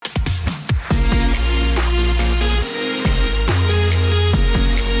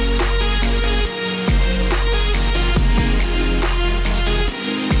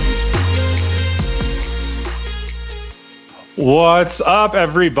What's up,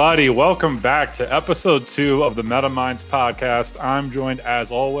 everybody? Welcome back to episode 2 of the MetaMinds podcast. I'm joined,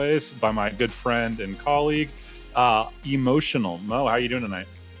 as always, by my good friend and colleague, Emotional Mo. How are you doing tonight?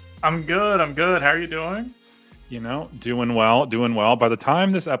 I'm good. How are you doing? Doing well. By the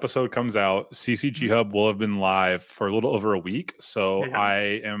time this episode comes out, CCG Hub will have been live for a little over a week. So yeah.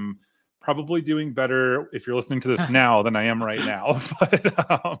 I am probably doing better if you're listening to this now than I am right now.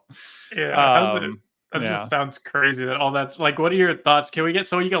 But That just sounds crazy that all that's like, what are your thoughts? Can we get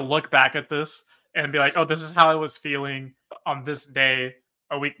so you can look back at this and be like, oh, this is how I was feeling on this day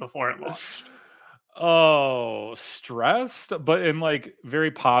a week before it launched? Oh, stressed, but in like very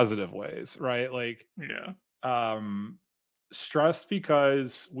positive ways, right? Like, stressed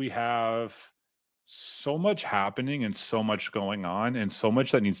because we have so much happening and so much going on and so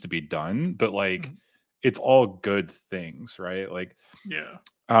much that needs to be done, but like it's all good things, right? Like,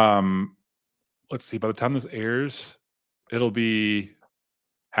 let's see, by the time this airs, it'll be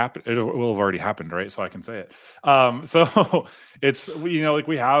happen. It will have already happened, right? So I can say it. So it's, we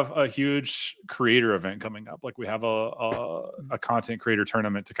have a huge creator event coming up. Like we have a content creator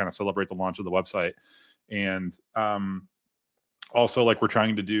tournament to kind of celebrate the launch of the website. And also like we're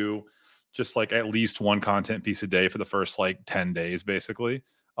trying to do just like at least one content piece a day for the first like 10 days basically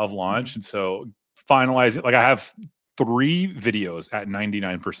of launch. And so finalizing, like I have 3 videos at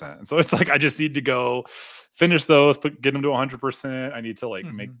 99%. So it's like I just need to go finish those, get them to 100%. I need to like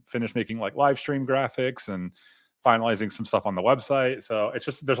finish making like live stream graphics and finalizing some stuff on the website. So it's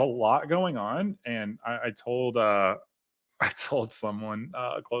just there's a lot going on. And I told someone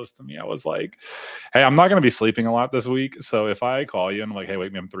close to me, I was like, hey, I'm not going to be sleeping a lot this week. So if I call you and I'm like, hey,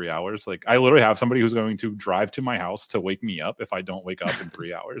 wake me up in 3 hours, like I literally have somebody who's going to drive to my house to wake me up if I don't wake up in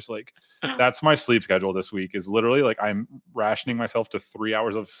 3 hours. Like that's my sleep schedule this week is literally like I'm rationing myself to 3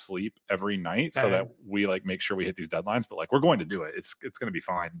 hours of sleep every night so that we like make sure we hit these deadlines. But like we're going to do it. It's going to be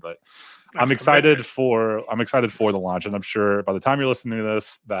fine. But I'm excited for the launch. And I'm sure by the time you're listening to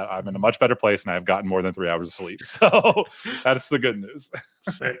this that I'm in a much better place and I've gotten more than 3 hours of sleep. So that's the good news.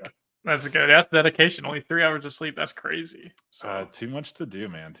 Sick. That's good. That's dedication. Only 3 hours of sleep. That's crazy. Too much to do,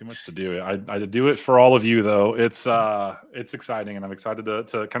 man. Too much to do. I do it for all of you, though. It's exciting, and I'm excited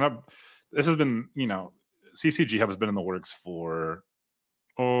to kind of. This has been, CCG Hub has been in the works for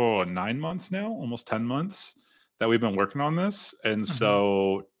 9 months now, almost 10 months that we've been working on this, and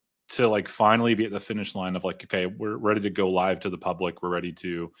so to like finally be at the finish line of like, okay, we're ready to go live to the public. We're ready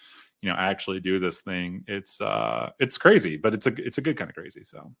to actually do this thing. It's crazy, but it's a good kind of crazy.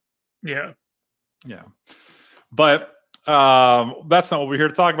 So yeah. But that's not what we're here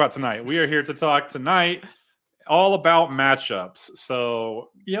to talk about tonight. We are here to talk tonight all about matchups.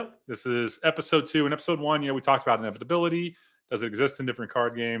 So this is episode 2. In episode 1, we talked about inevitability. Does it exist in different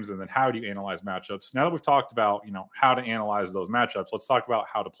card games? And then how do you analyze matchups? Now that we've talked about, how to analyze those matchups, let's talk about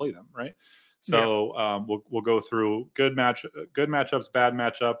how to play them, right? So we'll go through good matchups, bad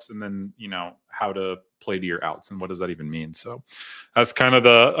matchups, and then how to play to your outs and what does that even mean. So that's kind of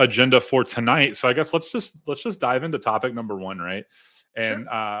the agenda for tonight. So I guess let's just dive into topic number 1, right? And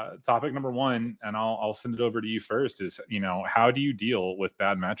topic number 1, and I'll send it over to you first, is how do you deal with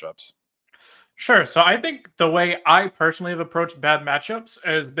bad matchups? Sure. So I think the way I personally have approached bad matchups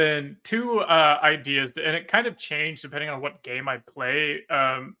has been 2 ideas, and it kind of changed depending on what game I play.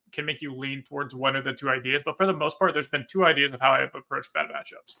 Can make you lean towards one of the 2 ideas, but for the most part, there's been 2 ideas of how I have approached bad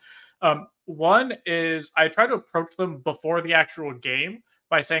matchups. One is I try to approach them before the actual game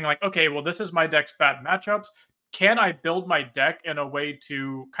by saying like, okay, well, this is my deck's bad matchups. Can I build my deck in a way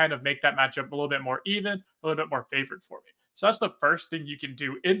to kind of make that matchup a little bit more even, a little bit more favored for me? So that's the first thing you can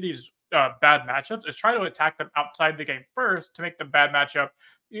do in these bad matchups is try to attack them outside the game first to make the bad matchup.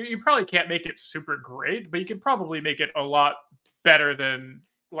 You probably can't make it super great, but you can probably make it a lot better than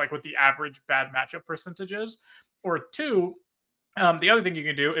like what the average bad matchup percentage is. Or 2, the other thing you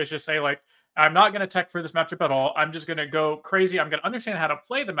can do is just say like, I'm not going to tech for this matchup at all. I'm just going to go crazy. I'm going to understand how to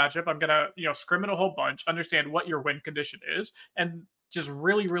play the matchup. I'm going to, scrim it a whole bunch, understand what your win condition is, and just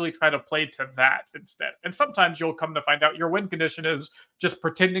really, really try to play to that instead. And sometimes you'll come to find out your win condition is just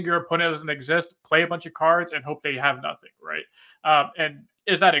pretending your opponent doesn't exist, play a bunch of cards, and hope they have nothing, right? And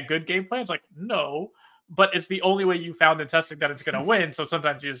is that a good game plan? It's like, no, but it's the only way you found in testing that it's going to win. So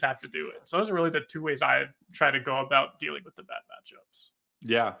sometimes you just have to do it. So those are really the 2 ways I try to go about dealing with the bad matchups.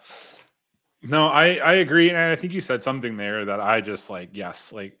 Yeah. No, I agree. And I think you said something there that I just like,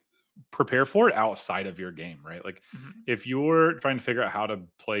 yes, like prepare for it outside of your game, right? Like if you're trying to figure out how to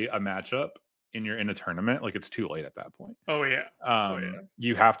play a matchup and you're in a tournament, like it's too late at that point.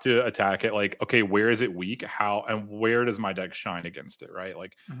 You have to attack it like, okay, where is it weak? How and where does my deck shine against it, right?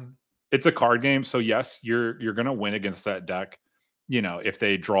 Like it's a card game. So yes, you're going to win against that deck. If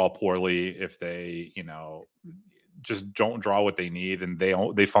they draw poorly, if they, just don't draw what they need and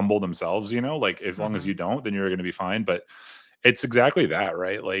they fumble themselves, like as long as you don't, then you're going to be fine. But it's exactly that,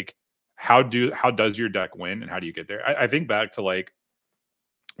 right? Like how does your deck win and how do you get there? I think back to like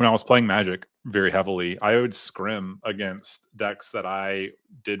when I was playing Magic very heavily, I would scrim against decks that I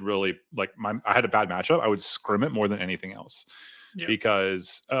did really like. I had a bad matchup. I would scrim it more than anything else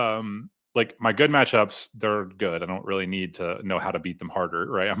because like my good matchups, they're good. I don't really need to know how to beat them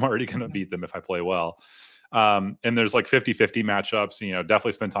harder, right? I'm already going to beat them if I play well. And there's like 50-50 matchups,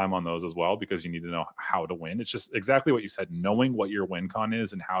 definitely spend time on those as well because you need to know how to win. It's just exactly what you said, knowing what your win con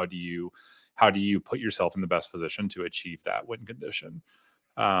is and how do you put yourself in the best position to achieve that win condition.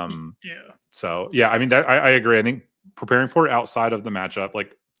 So yeah, I mean that I agree. I think preparing for it outside of the matchup,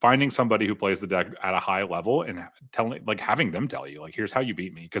 like finding somebody who plays the deck at a high level and having them tell you like, here's how you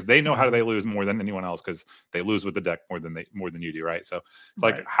beat me, because they know how they lose more than anyone else because they lose with the deck more than you do, right? So it's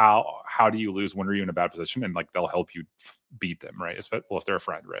like how do you lose? When are you in a bad position? And like they'll help you beat them, right? Well, if they're a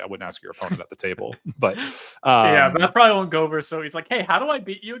friend, right? I wouldn't ask your opponent at the table, but but that probably won't go over. So he's like, hey, how do I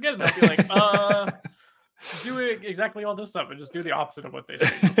beat you again? And I'll be like, do exactly all this stuff and just do the opposite of what they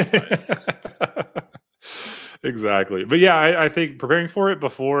say. Exactly. But yeah, I think preparing for it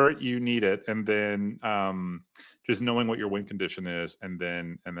before you need it, and then just knowing what your win condition is, and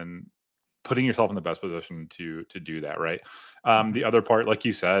then putting yourself in the best position to do that, right? The other part, like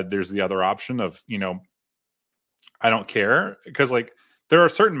you said, there's the other option of, I don't care, because like there are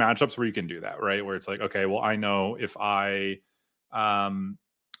certain matchups where you can do that, right? Where it's like, okay, well, I know if I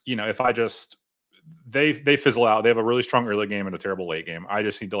if I just they fizzle out, they have a really strong early game and a terrible late game, I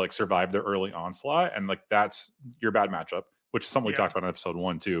just need to like survive their early onslaught, and like that's your bad matchup, which is something we talked about in episode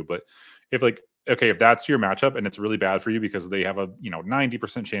 1 too. But if that's your matchup and it's really bad for you because they have a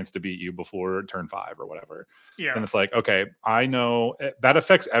 90% chance to beat you before turn 5 or whatever, then it's like, okay, I know that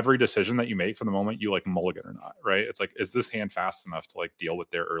affects every decision that you make from the moment you like mulligan or not, right? It's like, is this hand fast enough to like deal with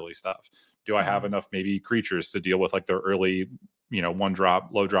their early stuff? Do I have enough maybe creatures to deal with like their early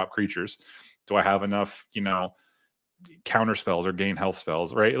 1-drop low drop creatures? Do I have enough counter spells or gain health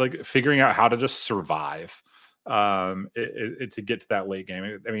spells, right? Like figuring out how to just survive to get to that late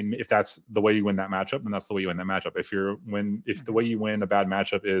game. I mean, if that's the way you win that matchup, then that's the way you win that matchup. If the way you win a bad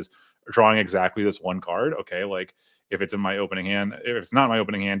matchup is drawing exactly this one card, okay, like if it's in my opening hand, if it's not in my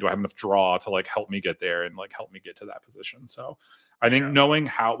opening hand, do I have enough draw to like help me get there and like help me get to that position? So I think knowing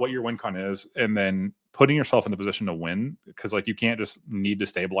what your win con is, and then putting yourself in the position to win, because like you can't just need to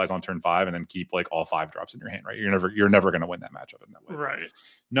stabilize on turn 5 and then keep like all 5 drops in your hand, right? You're never going to win that matchup in that way, right?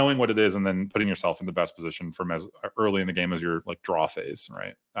 Knowing what it is and then putting yourself in the best position from as early in the game as your like draw phase,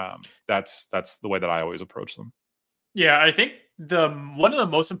 right? That's the way that I always approach them. Yeah, I think one of the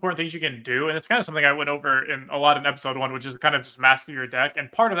most important things you can do, and it's kind of something I went over in a lot in episode 1, which is kind of just master your deck. And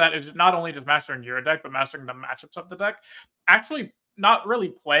part of that is not only just mastering your deck, but mastering the matchups of the deck. Actually, not really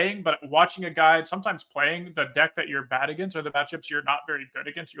playing, but watching a guide, sometimes playing the deck that you're bad against or the matchups you're not very good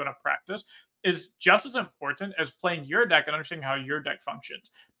against, you want to practice, is just as important as playing your deck and understanding how your deck functions.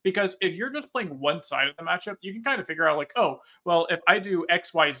 Because if you're just playing one side of the matchup, you can kind of figure out like, oh, well, if I do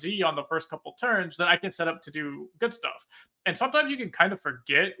XYZ on the first couple turns, then I can set up to do good stuff. And sometimes you can kind of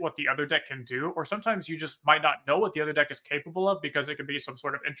forget what the other deck can do, or sometimes you just might not know what the other deck is capable of because it could be some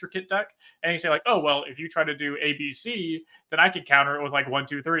sort of intricate deck. And you say like, oh, well, if you try to do ABC, then I can counter it with like 1,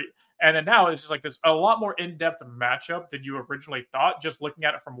 2, 3. And then now it's just like this a lot more in-depth matchup than you originally thought, just looking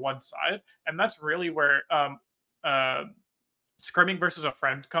at it from one side. And that's really where scrimming versus a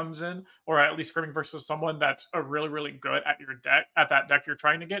friend comes in, or at least scrimming versus someone that's a really, really good at your deck, at that deck you're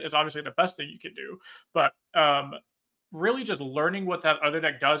trying to get, is obviously the best thing you can do. But really just learning what that other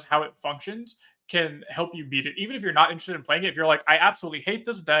deck does, how it functions, can help you beat it. Even if you're not interested in playing it, if you're like, I absolutely hate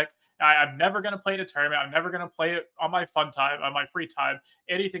this deck, I'm never going to play it in a tournament, I'm never going to play it on my fun time, on my free time,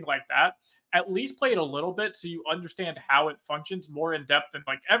 anything like that, at least play it a little bit so you understand how it functions more in depth. And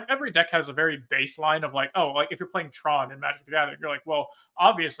like every deck has a very baseline of like, oh, like if you're playing Tron and Magic the Gathering, you're like, well,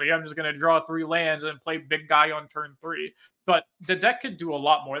 obviously I'm just going to draw 3 lands and play big guy on turn 3. But the deck could do a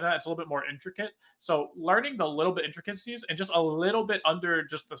lot more than that. It's a little bit more intricate. So learning the little bit intricacies and just a little bit under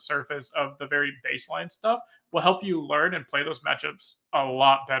just the surface of the very baseline stuff will help you learn and play those matchups a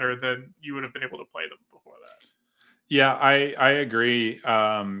lot better than you would have been able to play them before that. Yeah, I agree.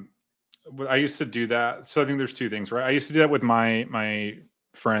 I used to do that. So I think there's 2 things, right? I used to do that with my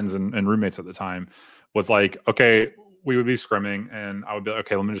friends and roommates at the time. Was like, okay, we would be scrimming and I would be like,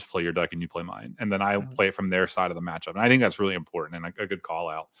 okay, let me just play your deck and you play mine. And then I play it from their side of the matchup. And I think that's really important and a good call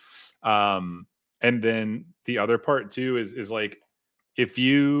out. And then the other part too is like, if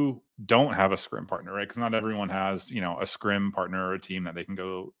you don't have a scrim partner, right? Because not everyone has, a scrim partner or a team that they can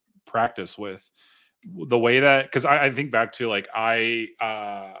go practice with. The way that, because I think back to like I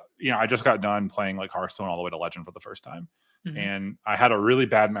just got done playing like Hearthstone all the way to Legend for the first time, and I had a really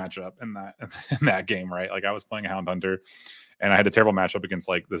bad matchup in that in that game, right? Like I was playing a Hound Hunter, and I had a terrible matchup against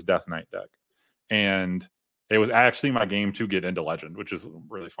like this Death Knight deck, and it was actually my game to get into Legend, which is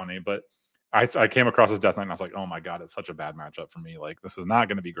really funny. But I came across this Death Knight, and I was like, oh my god, it's such a bad matchup for me. Like this is not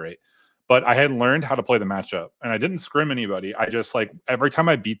going to be great. But I had learned how to play the matchup, and I didn't scrim anybody. I just like every time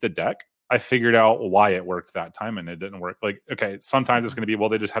I beat the deck, I figured out why it worked that time, and it didn't work. Like, okay, sometimes it's going to be, well,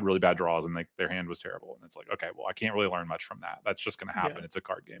 they just had really bad draws and like their hand was terrible. And it's like, okay, well, I can't really learn much from that. That's just going to happen. Yeah. It's a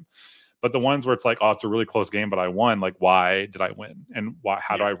card game. But the ones where it's like, oh, it's a really close game, but I won. Like, why did I win? And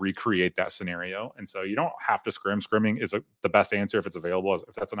how do I recreate that scenario? And so you don't have to scrim. Scrimming is the best answer if it's available,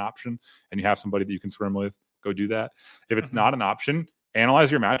 if that's an option, and you have somebody that you can scrim with, go do that. If it's not an option,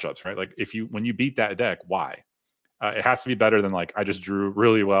 analyze your matchups, right? Like when you beat that deck, why? It has to be better than like I just drew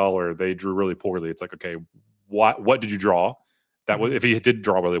really well or they drew really poorly. It's like, okay, what did you draw? That was, if he did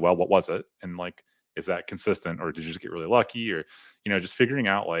draw really well, what was it? And like, is that consistent, or did you just get really lucky? Or just figuring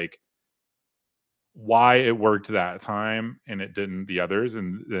out like why it worked that time and it didn't the others,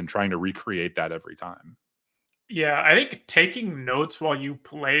 and then trying to recreate that every time. Yeah, I think taking notes while you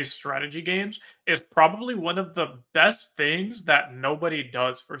play strategy games is probably one of the best things that nobody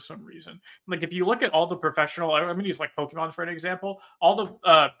does for some reason. Like if you look at all the professional, I'm gonna use like Pokemon for an example, all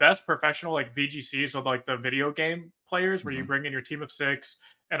the best professional like VGCs, so like the video game players where you bring in your team of 6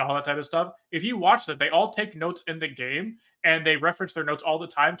 and all that type of stuff. If you watch that, they all take notes in the game and they reference their notes all the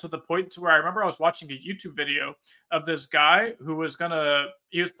time, to the point to where I remember I was watching a YouTube video of this guy who was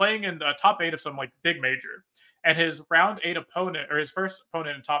he was playing in the top 8 of some like big major. And his round 8 opponent, or his first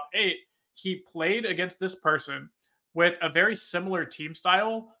opponent in top 8, he played against this person with a very similar team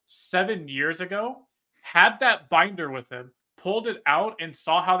style 7 years ago, had that binder with him, pulled it out and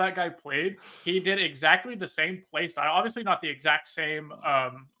saw how that guy played. He did exactly the same play style. Obviously not the exact same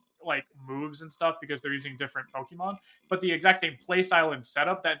like moves and stuff because they're using different Pokemon, but the exact same play style and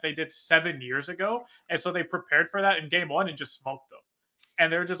setup that they did 7 years ago. And so they prepared for that in game 1 and just smoked them.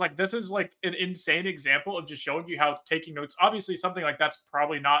 And they're just like, this is like an insane example of just showing you how taking notes, obviously something like that's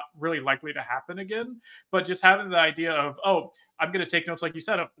probably not really likely to happen again, but just having the idea of, oh, I'm going to take notes, like you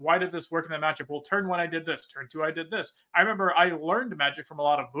said, of why did this work in the matchup? Well, turn 1, I did this. Turn 2, I did this. I remember I learned Magic from a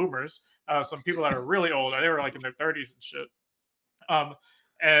lot of boomers, some people that are really old. They were like in their 30s and shit.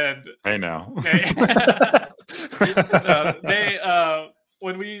 And I know.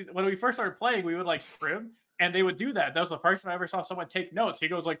 When we first started playing, we would like scrim. And they would do that. That was the first time I ever saw someone take notes. He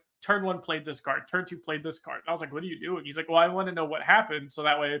goes like, turn 1 played this card, turn 2 played this card. And I was like, what are you doing? He's like, well, I want to know what happened, so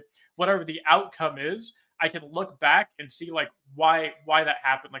that way, whatever the outcome is, I can look back and see like why that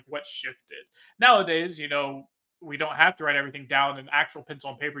happened, like what shifted. Nowadays, we don't have to write everything down in actual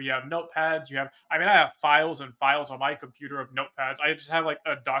pencil and paper. You have notepads. I have files and files on my computer of notepads. I just have like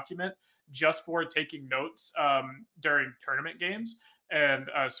a document just for taking notes during tournament games and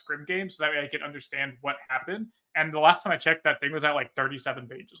scrim games, so that way I can understand what happened. And the last time I checked, that thing was at like 37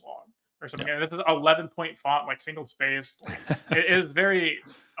 pages long or something. Yeah. And this is 11-point font, like single spaced. It is very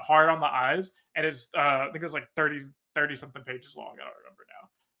hard on the eyes, and it's I think it was like 30 something pages long. I don't remember now.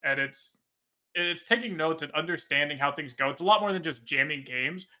 And it's taking notes and understanding how things go. It's a lot more than just jamming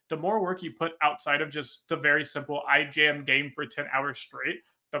games. The more work you put outside of just the very simple I jam game for 10 hours straight,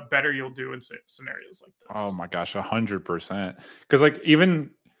 the better you'll do in scenarios like this. Oh my gosh, 100%. Because like even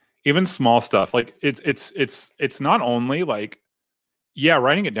small stuff, like it's not only like, yeah,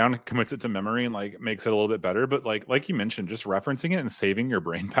 writing it down commits it to memory and like makes it a little bit better, but like you mentioned, just referencing it and saving your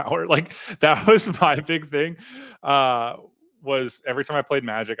brain power, like that was my big thing. Was every time I played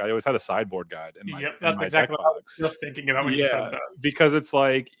Magic, I always had a sideboard guide in my, that's exactly what I was just thinking about when you said that. Because it's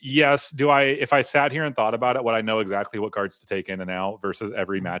like, yes, if I sat here and thought about it, would I know exactly what cards to take in and out versus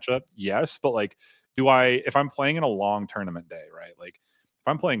every matchup? Yes, but like, if I'm playing in a long tournament day, right? Like if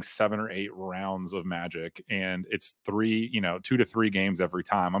I'm playing 7 or 8 rounds of Magic and it's 2 to 3 games every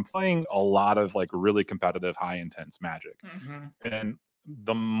time, I'm playing a lot of like really competitive, high intense Magic. And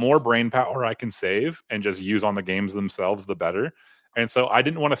the more brain power I can save and just use on the games themselves, the better. And so I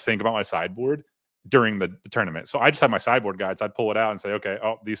didn't want to think about my sideboard during the tournament. So I just had my sideboard guides. I'd pull it out and say, okay,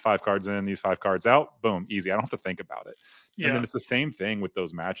 these 5 cards in, these 5 cards out, boom, easy. I don't have to think about it. Yeah. And then it's the same thing with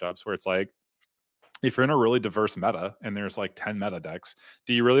those matchups where it's like, if you're in a really diverse meta and there's like 10 meta decks,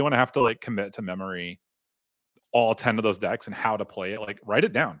 do you really want to have to like commit to memory all 10 of those decks and how to play it? Like write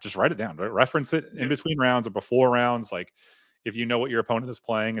it down, just write it down, right? Reference it in between rounds or before rounds. Like, if you know what your opponent is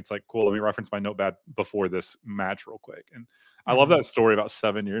playing, it's like, cool, let me reference my notepad before this match real quick. And I love that story about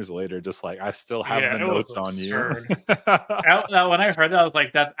 7 years later, just like, I still have the it was notes on you. absurd. When I heard that, I was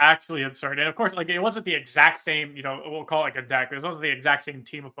like, that's actually absurd. And of course, like, it wasn't the exact same, we'll call it like a deck. It wasn't the exact same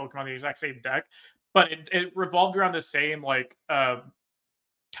team of Pokemon, the exact same deck, but it revolved around the same, like,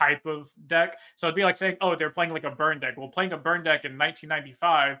 type of deck. So it'd be like saying, oh, they're playing like a burn deck. Well, playing a burn deck in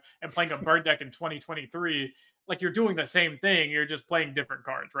 1995 and playing a burn deck in 2023, like, you're doing the same thing. You're just playing different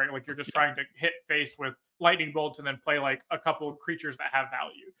cards, right? Like, you're just trying to hit face with lightning bolts and then play like a couple of creatures that have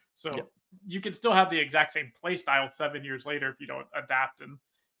value. So you can still have the exact same play style 7 years later if you don't adapt and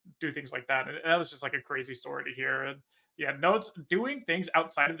do things like that. And that was just like a crazy story to hear. And yeah, notes, doing things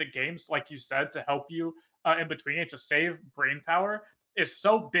outside of the games, like you said, to help you in between it, to save brain power, is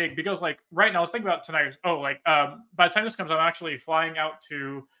so big. Because like right now, let's think about tonight. By the time this comes, I'm actually flying out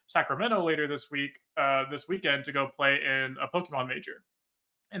to Sacramento later this weekend to go play in a Pokemon major.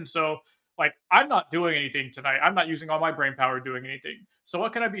 And so, like, I'm not doing anything tonight. I'm not using all my brain power doing anything. So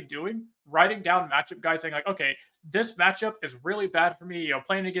what can I be doing? Writing down matchup guides, saying like, okay, this matchup is really bad for me.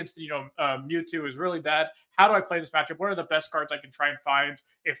 Playing against Mewtwo is really bad. How do I play this matchup? What are the best cards I can try and find?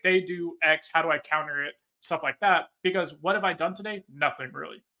 If they do X, how do I counter it? Stuff like that. Because what have I done today? Nothing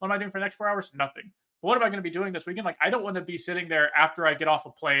really. What am I doing for the next 4 hours? Nothing. But what am I going to be doing this weekend? Like, I don't want to be sitting there after I get off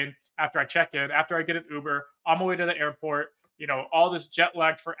a plane, after I check in, after I get an Uber, on my way to the airport, all this jet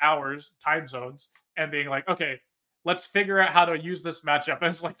lagged for hours, time zones, and being like, okay, let's figure out how to use this matchup. And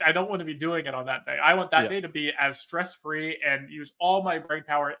it's like, I don't want to be doing it on that day. I want that day to be as stress-free and use all my brain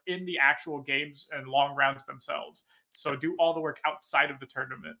power in the actual games and long rounds themselves. So do all the work outside of the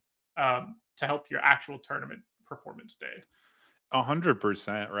tournament to help your actual tournament performance day.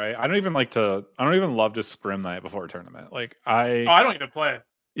 100%, right? I don't even love to scrim night before a tournament. Like, I don't even play.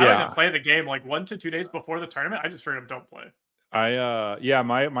 I don't even play the game like 1 to 2 days before the tournament. I just straight up don't play.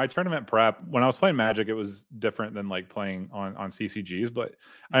 My tournament prep, when I was playing Magic, it was different than like playing on CCGs. But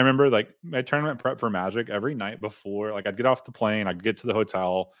I remember like my tournament prep for Magic every night before, like I'd get off the plane, I'd get to the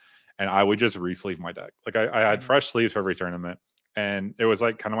hotel, and I would just re-sleeve my deck. Like I had fresh sleeves for every tournament. And it was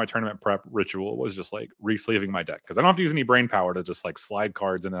like kind of my tournament prep ritual was just like re-sleeving my deck, because I don't have to use any brain power to just like slide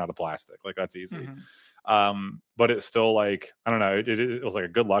cards in and out of plastic. Like, that's easy. But it's still like, I don't know, it was like a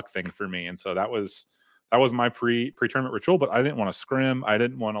good luck thing for me. And so that was my pre-tournament ritual. But I didn't want to scrim. I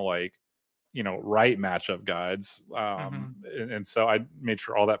didn't want to like, write matchup guides. And so I made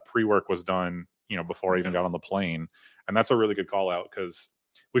sure all that pre-work was done, before I even got on the plane. And that's a really good call out, because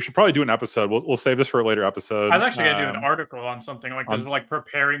we should probably do an episode. We'll save this for a later episode. I was actually gonna do an article on something like this, like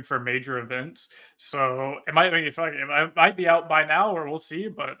preparing for major events. So it might be out by now, or we'll see.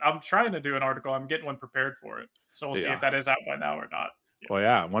 But I'm trying to do an article. I'm getting one prepared for it. So we'll see if that is out by now or not. Yeah. Well,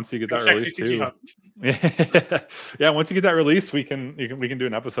 yeah. Once you get that released too, yeah. Once you get that released, we can do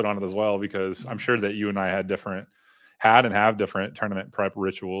an episode on it as well, because I'm sure that you and I had and have different tournament prep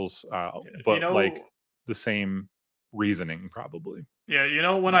rituals, but like the same reasoning probably.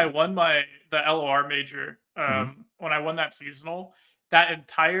 Yeah, when I won the LOR major, when I won that seasonal, that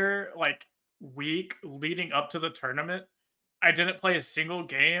entire like week leading up to the tournament, I didn't play a single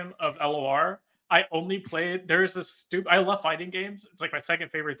game of LOR. I only played, I love fighting games. It's like my second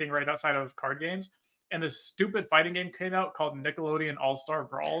favorite thing right outside of card games. And this stupid fighting game came out called Nickelodeon All-Star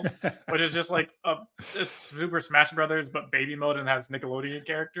Brawls, which is just like a Super Smash Brothers, but baby mode, and has Nickelodeon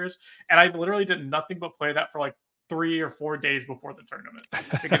characters. And I literally did nothing but play that for like 3 or 4 days before the tournament,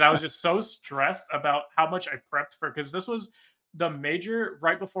 because I was just so stressed about how much I prepped for, because this was the major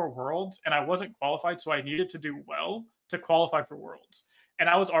right before Worlds, and I wasn't qualified, so I needed to do well to qualify for Worlds. And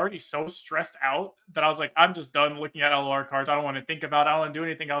I was already so stressed out that I was like, I'm just done looking at LOR cards. I don't want to think about it. I don't want to do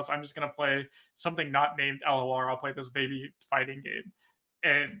anything else. I'm just going to play something not named LOR. I'll play this baby fighting game.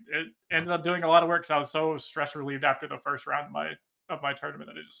 And it ended up doing a lot of work, because I was so stress relieved after the first round of my tournament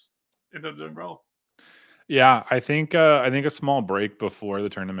that I just ended up doing well. Yeah, I think a small break before the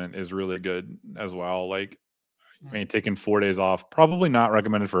tournament is really good as well. Like, I mean, taking 4 days off, probably not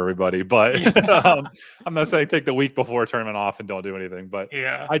recommended for everybody, but I'm not saying take the week before a tournament off and don't do anything. But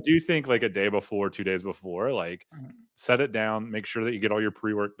I do think like a day before, 2 days before, like set it down, make sure that you get all your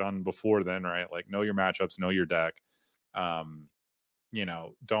pre-work done before then, right? Like, know your matchups, know your deck.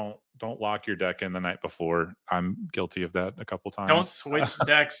 Don't lock your deck in the night before. I'm guilty of that a couple times. Don't switch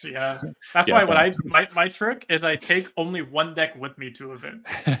decks. Yeah, that's why my trick is I take only one deck with me to events.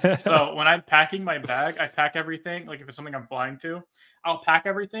 So when I'm packing my bag, I pack everything. Like if it's something I'm flying to, I'll pack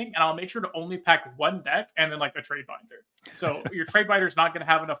everything, and I'll make sure to only pack one deck and then like a trade binder. So your trade binder is not going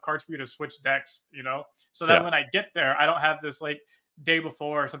to have enough cards for you to switch decks, So that when I get there, I don't have this like day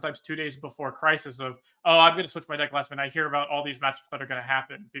before, sometimes 2 days before Crisis of, oh, I'm going to switch my deck last minute. I hear about all these matchups that are going to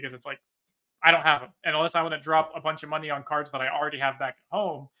happen because it's like, I don't have them. And unless I want to drop a bunch of money on cards that I already have back at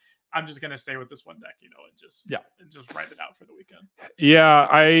home, I'm just going to stay with this one deck, and just write it out for the weekend. Yeah,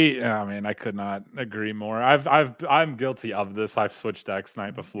 I could not agree more. I'm guilty of this. I've switched decks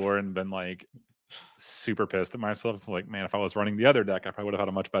night before and been like super pissed at myself. It's like, man, if I was running the other deck, I probably would have had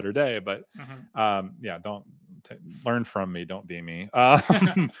a much better day. But don't learn from me. Don't be me.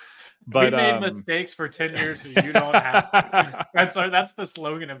 But we made mistakes for 10 years, so you don't have to. That's the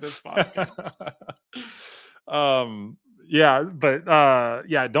slogan of this podcast.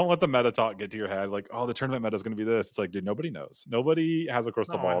 Don't let the meta talk get to your head. Like, oh, the tournament meta is going to be this. It's like, dude, nobody knows. Nobody has a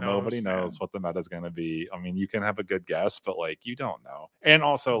crystal ball. Nobody knows what the meta is going to be. I mean, you can have a good guess, but like, you don't know. And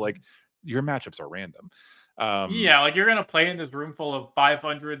also, like, your matchups are random. Like you're gonna play in this room full of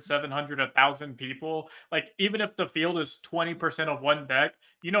 500, 700, 1,000 people. Like even if the field is 20% of one deck,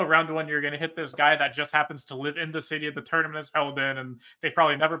 round one you're gonna hit this guy that just happens to live in the city of the tournament is held in, and they've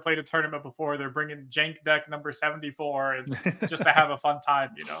probably never played a tournament before. They're bringing jank deck number 74 and just to have a fun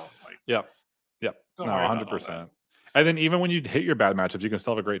time. Like yep, no, 100%. And then even when you hit your bad matchups, you can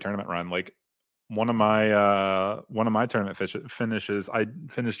still have a great tournament run. Like one of my tournament finishes, I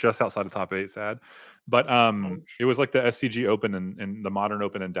finished just outside of top 8, sad, but it was like the SCG Open and the Modern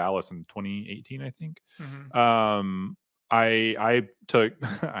Open in Dallas in 2018, I think. I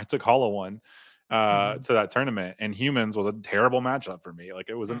took Hollow One to that tournament, and Humans was a terrible matchup for me. Like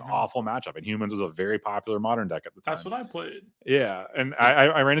it was an awful matchup, and Humans was a very popular Modern deck at the time. That's what I played. Yeah, and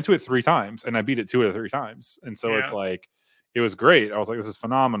I ran into it 3 times, and I beat it 2 out of 3 times, and so it's like, it was great. I was like, this is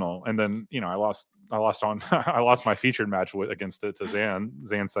phenomenal. And then, I lost my featured match against it to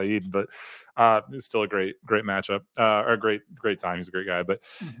Zan Saeed, but it's still a great matchup, or a great time. He's a great guy, but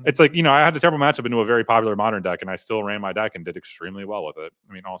it's like, I had a terrible matchup into a very popular Modern deck, and I still ran my deck and did extremely well with it.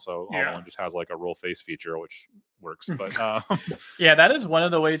 I mean, also Hollow just has like a roll face feature, which works, but that is one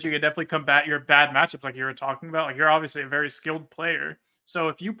of the ways you can definitely combat your bad matchups. Like you were talking about, like you're obviously a very skilled player. So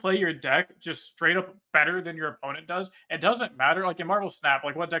if you play your deck just straight up better than your opponent does, it doesn't matter. Like in Marvel Snap,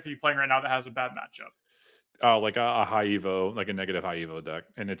 like what deck are you playing right now that has a bad matchup? Oh, like a high Evo, like a negative high Evo deck,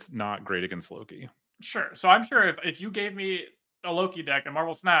 and it's not great against Loki. Sure. So I'm sure if you gave me a Loki deck in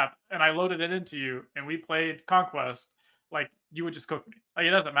Marvel Snap and I loaded it into you and we played Conquest, like you would just cook me. Like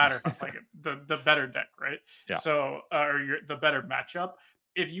it doesn't matter if I'm playing the better deck, right? Yeah. So the better matchup.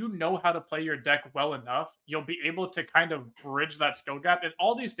 If you know how to play your deck well enough, you'll be able to kind of bridge that skill gap. And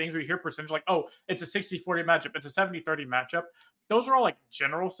all these things we hear percentage like, oh, it's a 60-40 matchup, it's a 70-30 matchup. Those are all like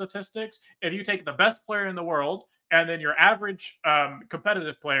general statistics. If you take the best player in the world and then your average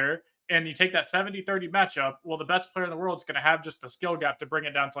competitive player, and you take that 70-30 matchup, well, the best player in the world is going to have just the skill gap to bring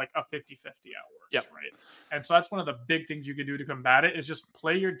it down to like a 50-50 hours, right? And so that's one of the big things you can do to combat it is just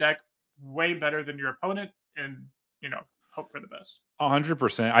play your deck way better than your opponent and, hope for the best.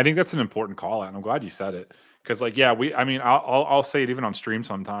 100%. I think that's an important call out, and I'm glad you said it because, like, I'll say it even on stream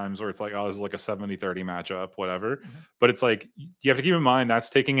sometimes, where it's like, oh, this is like a 70-30 matchup, whatever. But it's like you have to keep in mind that's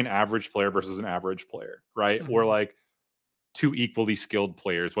taking an average player versus an average player, right? Or like 2 equally skilled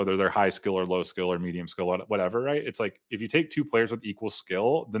players, whether they're high skill or low skill or medium skill, whatever, right? It's like if you take 2 players with equal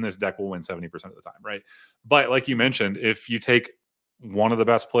skill, then this deck will win 70% of the time, right? But like you mentioned, if you take one of the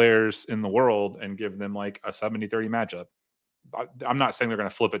best players in the world and give them like a 70-30 matchup, I'm not saying they're going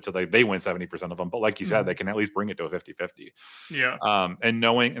to flip it to they win 70% of them, but like you said, they can at least bring it to a 50-50. Yeah.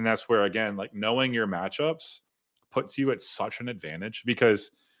 And that's where, again, like knowing your matchups puts you at such an advantage,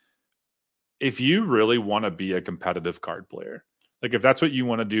 because if you really want to be a competitive card player, like if that's what you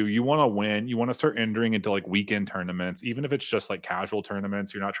want to do, you want to win, you want to start entering into like weekend tournaments, even if it's just like casual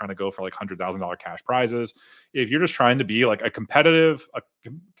tournaments, you're not trying to go for like $100,000 cash prizes. If you're just trying to be like a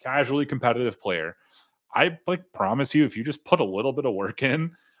casually competitive player, I like promise you, if you just put a little bit of work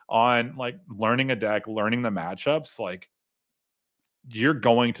in on like learning a deck, learning the matchups, like you're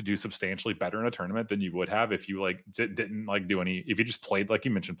going to do substantially better in a tournament than you would have if you like didn't like do any, if you just played, like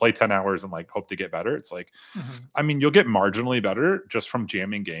you mentioned, play 10 hours and like hope to get better. It's like, I mean, you'll get marginally better just from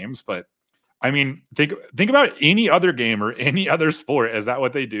jamming games, but I mean, think about any other game or any other sport. Is that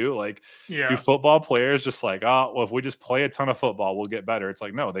what they do? Like, do football players just like, oh, well, if we just play a ton of football, we'll get better? It's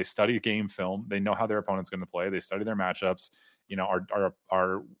like, no, they study game film. They know how their opponent's going to play. They study their matchups.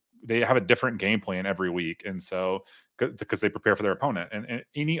 They have a different game plan every week, and so because they prepare for their opponent. And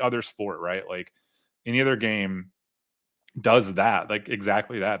any other sport, right? Like any other game does that, like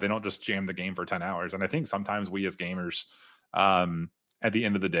exactly that. They don't just jam the game for 10 hours. And I think sometimes we as gamers, at the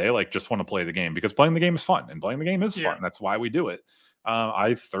end of the day, like just want to play the game because playing the game is fun and playing the game is fun. That's why we do it.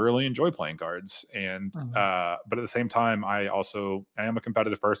 I thoroughly enjoy playing cards, and but at the same time, I am a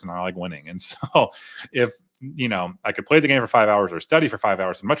competitive person. I like winning, and so if I could play the game for 5 hours or study for 5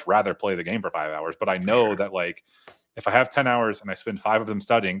 hours, I'd much rather play the game for 5 hours. But I know that like if I have 10 hours and I spend 5 of them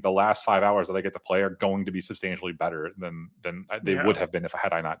studying, the last 5 hours that I get to play are going to be substantially better than they would have been if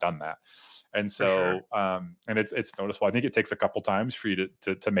I not done that. And so, and it's noticeable. I think it takes a couple times for you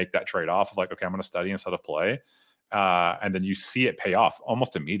to make that trade off of like, okay, I'm going to study instead of play. And then you see it pay off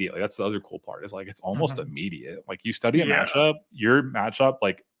almost immediately. That's the other cool part is like, it's almost immediate. Like you study a matchup, your matchup,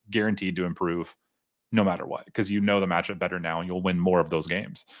 like guaranteed to improve no matter what, because you know the matchup better now and you'll win more of those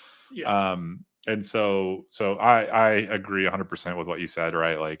games. And so I agree 100% with what you said,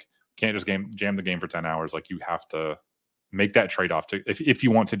 right? Like can't just jam the game for 10 hours. Like you have to make that trade-off to if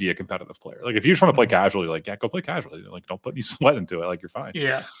you want to be a competitive player. Like if you just want to play casually, like go play casually. Like don't put any sweat into it. Like you're fine.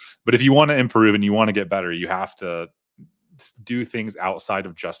 Yeah. But if you want to improve and you want to get better, you have to do things outside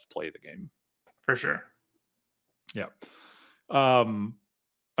of just play the game. For sure. Yeah.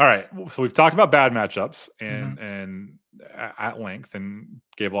 All right. So we've talked about bad matchups and at length and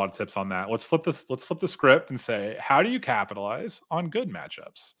gave a lot of tips on that. Let's flip the script and say, how do you capitalize on good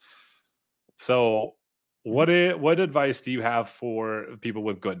matchups? So what advice do you have for people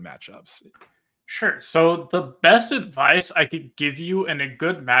with good matchups? Sure. So the best advice I could give you in a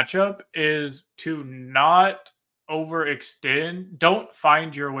good matchup is to not overextend. Don't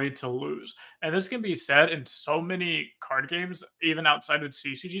find your way to lose. And this can be said in so many card games, even outside of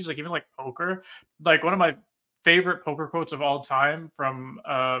CCGs, like even like poker. Like one of my favorite poker quotes of all time from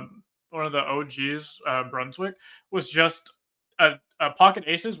one of the OGs, Brunswick, was just pocket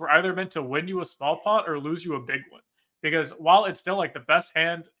aces were either meant to win you a small pot or lose you a big one. Because while it's still like the best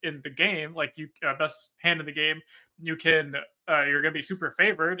hand in the game, like you best hand in the game, you can you're gonna be super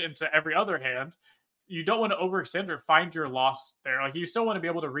favored into every other hand. You don't want to overextend or find your loss there. Like you still want to be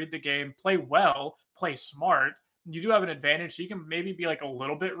able to read the game, play well, play smart. You do have an advantage, so you can maybe be like a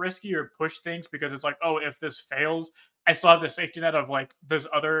little bit risky or push things because it's like, oh, if this fails, I still have the safety net of like there's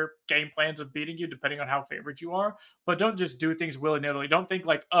other game plans of beating you depending on how favored you are. But don't just do things willy nilly. Don't think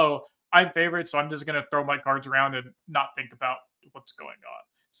like, oh, I'm favored, so I'm just going to throw my cards around and not think about what's going on.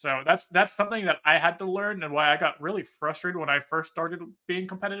 So that's something that I had to learn and why I got really frustrated when I first started being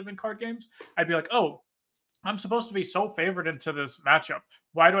competitive in card games. I'd be like, oh, I'm supposed to be so favored into this matchup.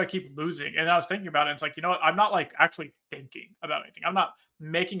 Why do I keep losing? And I was thinking about it. And it's like, you know what? I'm not like actually thinking about anything. I'm not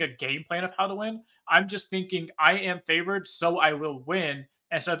making a game plan of how to win. I'm just thinking I am favored, so I will win.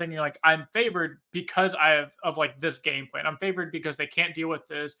 And so thinking like I'm favored because I have of like this game plan. I'm favored because they can't deal with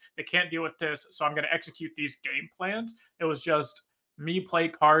this. They can't deal with this. So I'm going to execute these game plans. It was just me play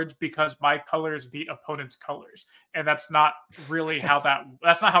cards because my colors beat opponents' colors. And that's not really how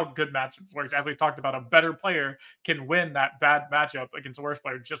that's not how good matchups works. As we talked about, a better player can win that bad matchup against a worse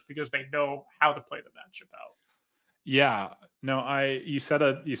player just because they know how to play the matchup out. Yeah. No, you said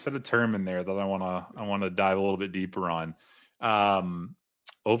a term in there that I want to dive a little bit deeper on.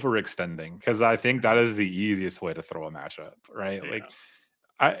 Overextending, because I think that is the easiest way to throw a matchup, right? Yeah. Like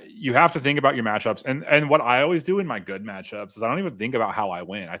you have to think about your matchups, and what I always do in my good matchups is I don't even think about how I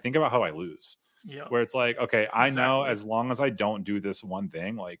win. I think about how I lose. Yeah. Where it's like, okay, I know as long as I don't do this one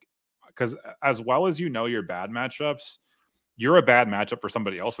thing, like, because as well as you know your bad matchups, you're a bad matchup for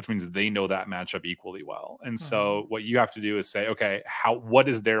somebody else, which means they know that matchup equally well. And so what you have to do is say, okay, what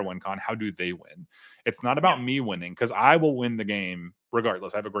is their win con? How do they win? It's not about me winning, because I will win the game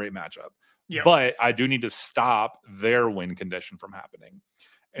regardless. I have a great matchup. Yeah. But I do need to stop their win condition from happening.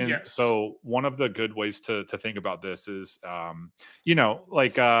 And so one of the good ways to think about this is, we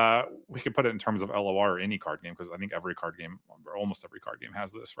could put it in terms of LOR or any card game, because I think every card game, or almost every card game,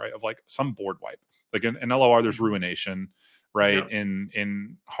 has this, right? Of like some board wipe. Like in LOR, there's ruination, right? Yeah.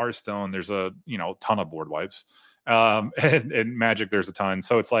 In Hearthstone, there's a ton of board wipes. And in Magic, there's a ton.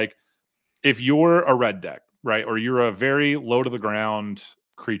 So it's like, if you're a red deck, right, or you're a very low to the ground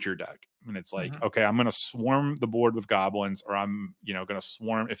creature deck, and it's like, okay, I'm going to swarm the board with goblins, or I'm, going to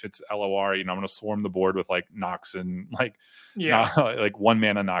swarm, if it's LOR, I'm going to swarm the board with like Nox and like, like 1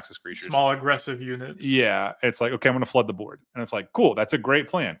 mana Noxus creatures. Small aggressive units. Yeah. It's like, okay, I'm going to flood the board. And it's like, cool, that's a great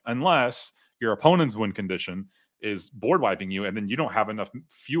plan. Unless your opponent's win condition is board wiping you, and then you don't have enough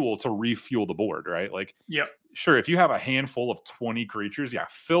fuel to refuel the board, right? Like, sure, if you have a handful of 20 creatures,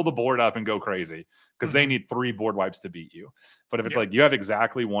 fill the board up and go crazy, because they need 3 board wipes to beat you. But if it's like you have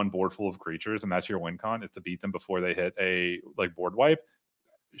exactly 1 board full of creatures and that's your win con, is to beat them before they hit a like board wipe,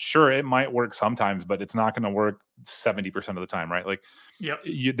 sure, it might work sometimes, but it's not going to work 70% of the time, right? Like, Yep.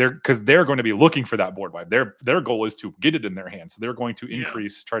 they're going to be looking for that board wipe. Their goal is to get it in their hands. So they're going to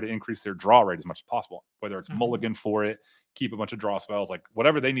try to increase their draw rate as much as possible. Whether it's mulligan for it, keep a bunch of draw spells, like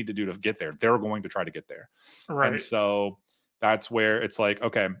whatever they need to do to get there, they're going to try to get there. Right. And so that's where it's like,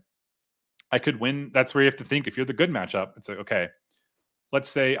 okay, I could win. That's where you have to think. If you're the good matchup, it's like, okay, let's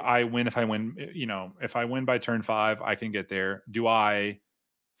say I win. If I win, if I win by turn 5, I can get there. Do I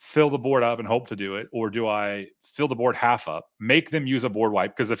fill the board up and hope to do it, or do I fill the board half up, make them use a board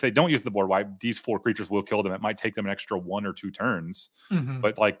wipe? Because if they don't use the board wipe, these 4 creatures will kill them. It might take them an extra 1 or 2 turns,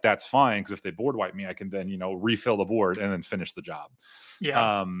 but like that's fine, because if they board wipe me, I can then refill the board and then finish the job.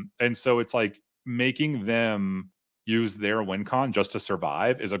 And so it's like making them use their win con just to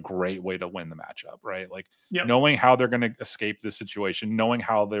survive is a great way to win the matchup, right? Like knowing how they're going to escape this situation, knowing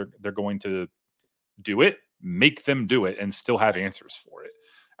how they're going to do it, make them do it and still have answers for it.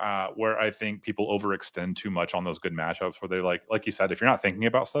 Where I think people overextend too much on those good matchups, where they're like you said, if you're not thinking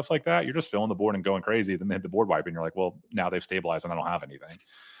about stuff like that, you're just filling the board and going crazy. Then they hit the board wipe, and you're like, well, now they've stabilized and I don't have anything.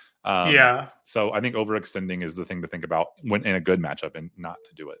 So I think overextending is the thing to think about when in a good matchup, and not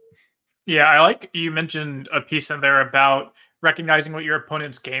to do it. Yeah, I like you mentioned a piece in there about recognizing what your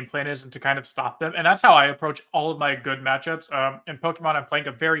opponent's game plan is and to kind of stop them. And that's how I approach all of my good matchups. In Pokemon, I'm playing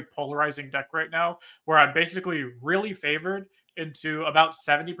a very polarizing deck right now, where I'm basically really favored into about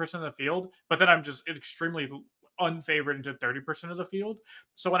 70% of the field, but then I'm just extremely unfavored into 30% of the field.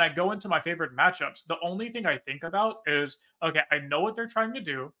 So when I go into my favorite matchups, the only thing I think about is, okay, I know what they're trying to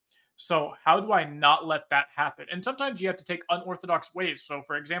do. So how do I not let that happen? And sometimes you have to take unorthodox ways. So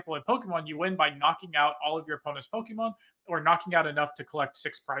for example, in Pokemon, you win by knocking out all of your opponent's Pokemon, or knocking out enough to collect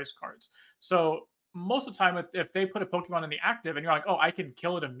 6 prize cards. So most of the time, if they put a Pokemon in the active and you're like, oh, I can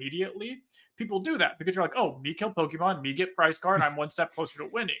kill it immediately, people do that because you're like, oh, me kill Pokemon, me get prize card, I'm one step closer to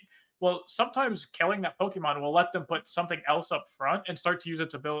winning. Well, sometimes killing that Pokemon will let them put something else up front and start to use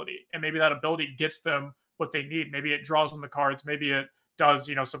its ability. And maybe that ability gets them what they need. Maybe it draws them the cards. Maybe it does,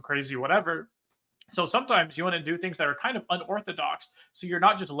 some crazy whatever. So sometimes you want to do things that are kind of unorthodox. So you're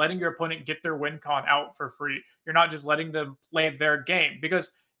not just letting your opponent get their win con out for free. You're not just letting them play their game. Because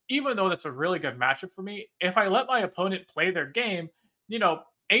even though that's a really good matchup for me, if I let my opponent play their game,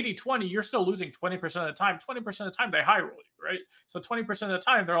 80-20, you're still losing 20% of the time. 20% of the time, they high roll you, right? So 20% of the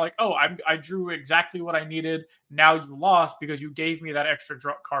time, they're like, oh, I drew exactly what I needed. Now you lost because you gave me that extra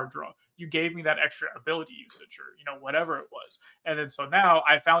card draw. You gave me that extra ability usage, or, whatever it was. And then so now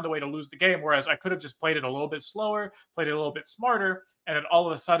I found a way to lose the game, whereas I could have just played it a little bit slower, played it a little bit smarter, and then all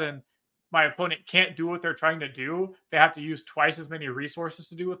of a sudden, my opponent can't do what they're trying to do. They have to use twice as many resources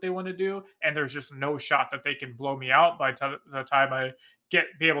to do what they want to do. And there's just no shot that they can blow me out by the time I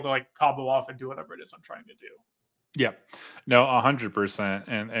be able to like cobble off and do whatever it is I'm trying to do. Yeah, no, 100%.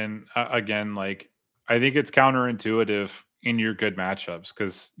 And again, like, I think it's counterintuitive in your good matchups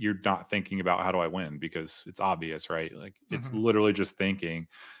because you're not thinking about how do I win, because it's obvious, right? Like it's literally just thinking,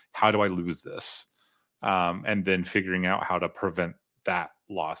 how do I lose this? And then figuring out how to prevent that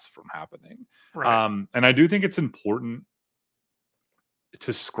loss from happening. Right. And I do think it's important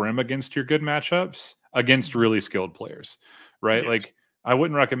to scrim against your good matchups against really skilled players, right? Yes. Like I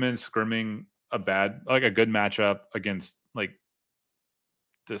wouldn't recommend scrimming a good matchup against like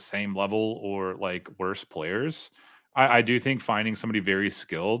the same level or like worse players. I do think finding somebody very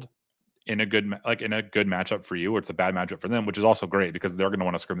skilled in a good matchup for you, or it's a bad matchup for them, which is also great because they're going to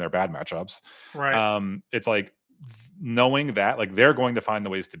want to scrim their bad matchups. Right. It's like knowing that like they're going to find the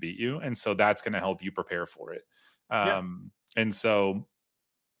ways to beat you, and so that's going to help you prepare for it. And so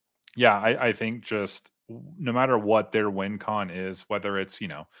yeah, I think just no matter what their win con is, whether it's,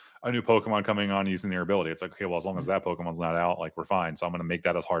 a new Pokemon coming on using their ability, it's like, okay, well, as long as that Pokemon's not out, like we're fine. So I'm going to make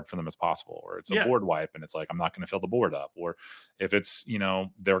that as hard for them as possible. Or it's a board wipe and it's like, I'm not going to fill the board up. Or if it's,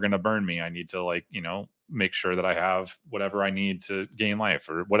 they're going to burn me, I need to like, make sure that I have whatever I need to gain life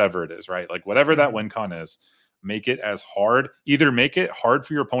or whatever it is, right? Like whatever that win con is, make it as hard, either make it hard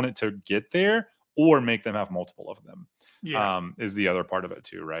for your opponent to get there or make them have multiple of them. Is the other part of it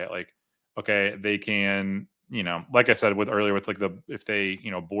too, right? Like, okay, they can, like I said with like if they,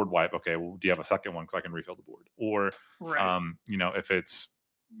 board wipe, okay, well, do you have a second one? Cause I can refill the board. Or, if it's,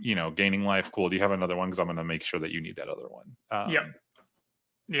 gaining life, cool. Do you have another one? Cause I'm going to make sure that you need that other one.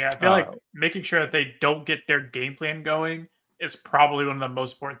 Yeah. I feel like making sure that they don't get their game plan going is probably one of the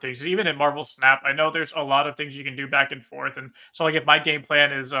most important things. Even in Marvel Snap, I know there's a lot of things you can do back and forth. And so like if my game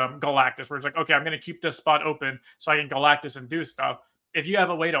plan is Galactus, where it's like, okay, I'm going to keep this spot open so I can Galactus and do stuff. If you have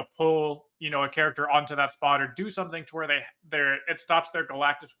a way to pull, a character onto that spot or do something to where it stops their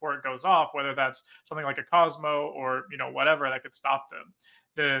Galactus before it goes off, whether that's something like a Cosmo or, whatever that could stop them,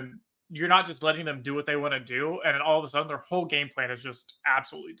 then you're not just letting them do what they want to do, and then all of a sudden their whole game plan is just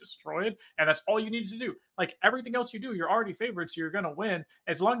absolutely destroyed. And that's all you need to do. Like everything else you do, you're already favored, so you're gonna win.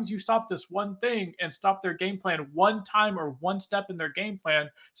 As long as you stop this one thing and stop their game plan one time or one step in their game plan,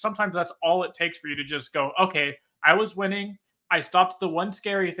 sometimes that's all it takes for you to just go, okay, I was winning, I stopped the one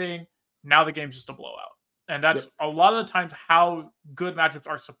scary thing, now the game's just a blowout. And that's a lot of the times how good matchups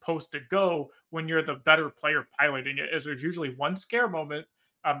are supposed to go when you're the better player piloting it. Is there's usually one scare moment,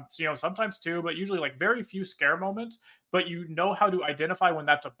 sometimes two, but usually like very few scare moments. But you know how to identify when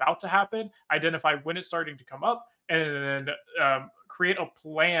that's about to happen, identify when it's starting to come up, and then create a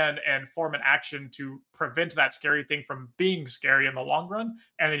plan and form an action to prevent that scary thing from being scary in the long run.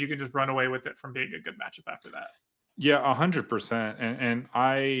 And then you can just run away with it from being a good matchup after that. Yeah, 100%. And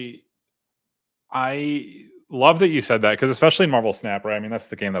I love that you said that, because especially in Marvel Snap, right? I mean, that's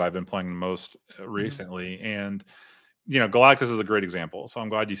the game that I've been playing the most recently, and Galactus is a great example. So I'm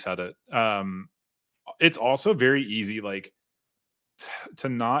glad you said it. It's also very easy, like to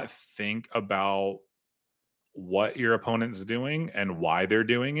not think about what your opponent's doing and why they're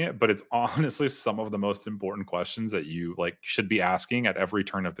doing it, but it's honestly some of the most important questions that you like should be asking at every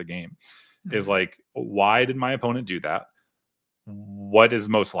turn of the game. Is like, why did my opponent do that? What is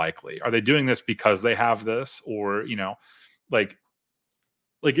most likely? Are they doing this because they have this, or like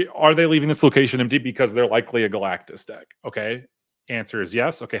are they leaving this location empty because they're likely a Galactus deck? Okay, answer is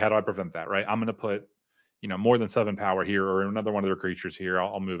yes. Okay, how do I prevent that? Right, I'm going to put more than 7 power here, or another one of their creatures here.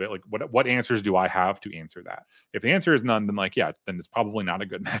 I'll move it. Like, what answers do I have to answer that? If the answer is none, then then it's probably not a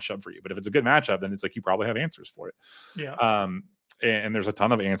good matchup for you. But if it's a good matchup, then it's like you probably have answers for it. Yeah. And there's a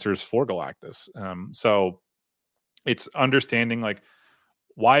ton of answers for Galactus. So it's understanding, like,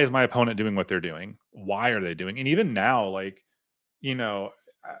 why is my opponent doing what they're doing? Why are they doing? And even now, like,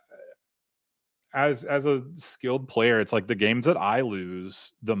 as a skilled player, it's like the games that I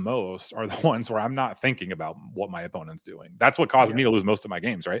lose the most are the ones where I'm not thinking about what my opponent's doing. That's what causes me to lose most of my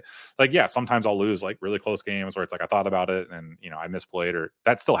games, right? Like, yeah, sometimes I'll lose like really close games where it's like I thought about it and I misplayed, or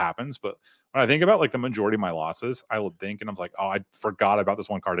that still happens. But when I think about like the majority of my losses, I would think, and I'm like, oh, I forgot about this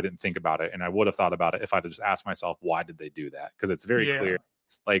one card. I didn't think about it, and I would have thought about it if I'd just asked myself, why did they do that? Because it's very clear,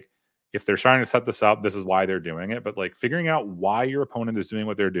 like, if they're trying to set this up, this is why they're doing it. But like figuring out why your opponent is doing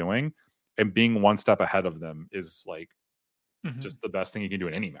what they're doing and being one step ahead of them is like just the best thing you can do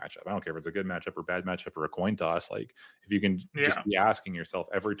in any matchup. I don't care if it's a good matchup or bad matchup or a coin toss. Like, if you can just be asking yourself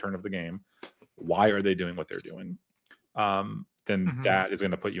every turn of the game, why are they doing what they're doing? Then that is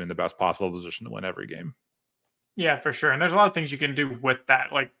going to put you in the best possible position to win every game. Yeah, for sure. And there's a lot of things you can do with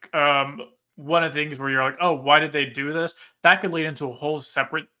that. Like, one of the things where you're like, oh, why did they do this? That could lead into a whole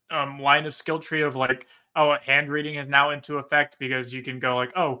separate line of skill tree of like, oh, hand reading is now into effect, because you can go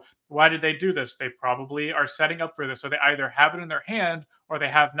like, oh, why did they do this? They probably are setting up for this. So they either have it in their hand or they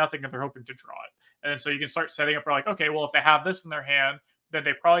have nothing and they're hoping to draw it. And so you can start setting up for like, okay, well, if they have this in their hand, then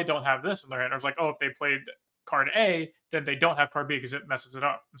they probably don't have this in their hand. Or it's like, oh, if they played card A, then they don't have card B because it messes it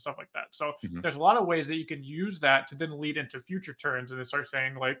up and stuff like that. So there's a lot of ways that you can use that to then lead into future turns and then start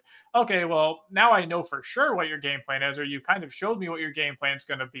saying like, okay, well, now I know for sure what your game plan is, or you kind of showed me what your game plan is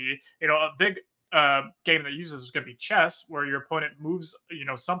going to be. A big game that uses is going to be chess, where your opponent moves,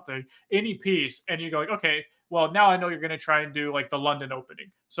 something, any piece, and you go like, okay, well, now I know you're going to try and do like the London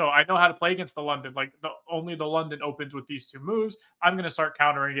opening. So I know how to play against the London. Like only the London opens with these two moves. I'm going to start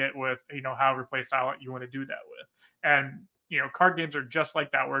countering it with, however play style you want to do that with. And, card games are just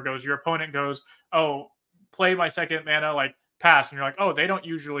like that, where it goes, your opponent goes, oh, play my second mana, like pass. And you're like, oh, they don't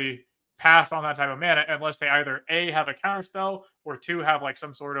usually pass on that type of mana unless they either A, have a counter spell, or 2, have like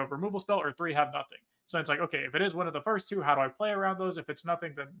some sort of removal spell, or 3, have nothing. So it's like, okay, if it is one of the first 2, how do I play around those? If it's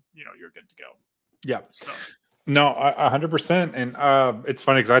nothing, then you're good to go. Yeah. So. No, 100%. And it's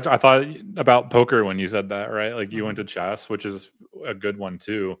funny because I thought about poker when you said that, right? Like you went to chess, which is a good one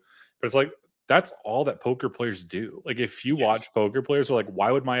too. But it's like, that's all that poker players do. Like if you watch poker players, are like,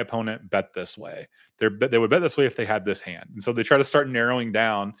 why would my opponent bet this way? They would bet this way if they had this hand. And so they try to start narrowing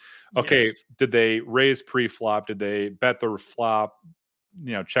down. Okay, did they raise pre-flop? Did they bet the flop?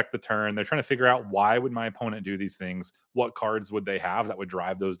 Check the turn. They're trying to figure out, why would my opponent do these things? What cards would they have that would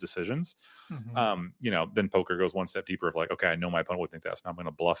drive those decisions? Then poker goes one step deeper of like, okay, I know my opponent would think that, so I'm going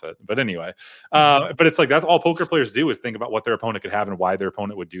to bluff it. But anyway, but it's like, that's all poker players do, is think about what their opponent could have and why their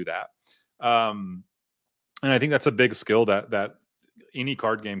opponent would do that. And I think that's a big skill that any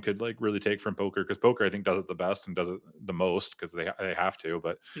card game could like really take from poker, because poker, I think, does it the best and does it the most because they have to.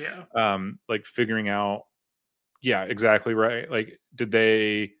 But like figuring out, yeah, exactly right. Like, did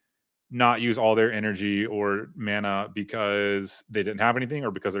they not use all their energy or mana because they didn't have anything,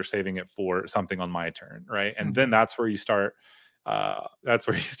 or because they're saving it for something on my turn, right? And then that's where you start that's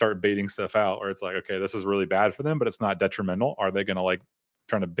where you start baiting stuff out, or it's like, okay, this is really bad for them, but it's not detrimental. Are they going to like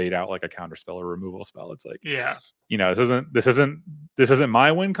trying to bait out like a counter spell or removal spell? It's like, Yeah. This isn't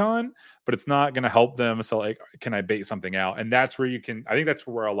my win con, but it's not going to help them. So like, can I bait something out? And that's where I think that's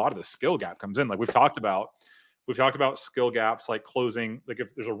where a lot of the skill gap comes in. Like we've talked about skill gaps, like closing, like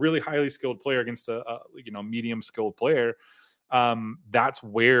if there's a really highly skilled player against a medium skilled player, that's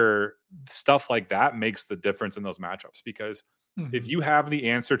where stuff like that makes the difference in those matchups. Because if you have the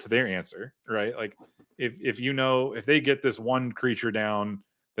answer to their answer, right? Like if they get this one creature down,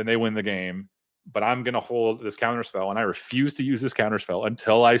 then they win the game. But I'm going to hold this counter spell, and I refuse to use this counter spell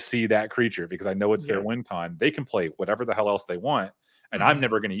until I see that creature, because I know it's their win con. They can play whatever the hell else they want, and I'm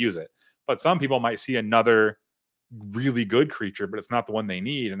never going to use it. But some people might see another really good creature, but it's not the one they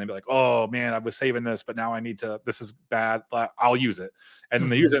need, and they'd be like, oh man, I was saving this, but now I need to, this is bad, but I'll use it. And then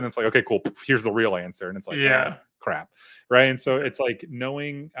they use it, and it's like, okay, cool, here's the real answer. And it's like, crap, right? And so it's like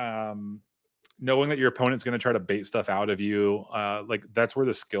knowing that your opponent's going to try to bait stuff out of you, like that's where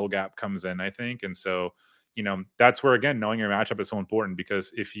the skill gap comes in, I think. And so that's where, again, knowing your matchup is so important,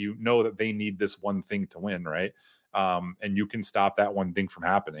 because if you know that they need this one thing to win, right, and you can stop that one thing from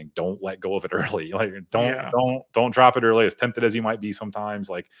happening, don't let go of it early. Like don't drop it early, as tempted as you might be sometimes.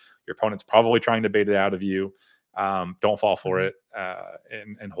 Like your opponent's probably trying to bait it out of you. Don't fall for it,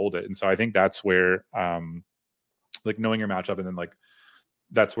 and hold it. And so I think that's where like knowing your matchup, and then like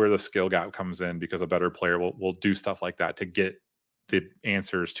that's where the skill gap comes in, because a better player will do stuff like that to get the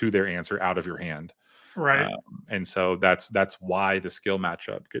answers to their answer out of your hand. Right. And so that's why the skill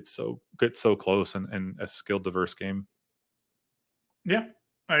matchup gets so close in a skill diverse game. Yeah,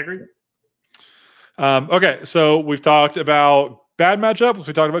 I agree. Okay, so we've talked about bad matchups,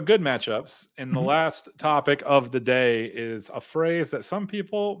 we talked about good matchups, and the last topic of the day is a phrase that some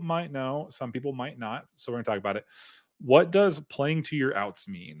people might know, some people might not. So we're going to talk about it. What does playing to your outs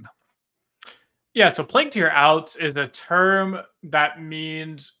mean? Yeah, so playing to your outs is a term that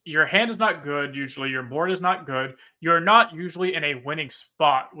means your hand is not good. Usually, your board is not good. You're not usually in a winning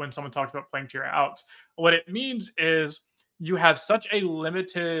spot when someone talks about playing to your outs. What it means is you have such a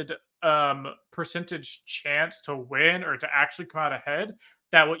limited percentage chance to win or to actually come out ahead,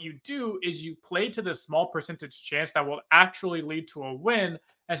 that what you do is you play to the small percentage chance that will actually lead to a win,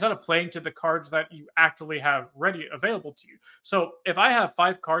 instead of playing to the cards that you actually have ready available to you. So if I have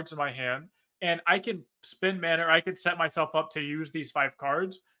 5 cards in my hand, and I can spend mana, or I can set myself up to use these 5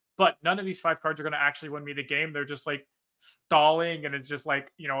 cards, but none of these 5 cards are going to actually win me the game. They're just like stalling, and it's just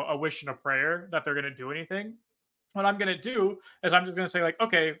like, a wish and a prayer that they're going to do anything. What I'm going to do is I'm just going to say, like,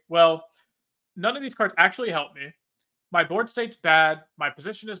 okay, well, none of these cards actually help me. My board state's bad. My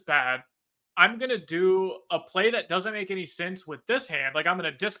position is bad. I'm going to do a play that doesn't make any sense with this hand. Like, I'm going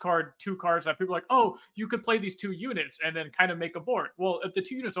to discard 2 cards that people are like, oh, you could play these 2 units and then kind of make a board. Well, if the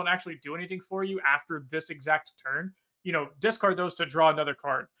 2 units don't actually do anything for you after this exact turn, discard those to draw another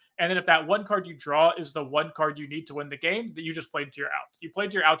card. And then if that one card you draw is the one card you need to win the game, that you just played to your outs. You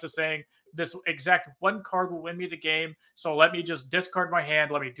played to your outs of saying, this exact one card will win me the game, so let me just discard my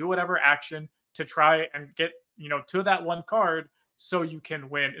hand. Let me do whatever action to try and get, to that one card, so you can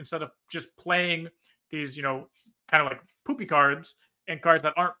win, instead of just playing these, kind of like poopy cards and cards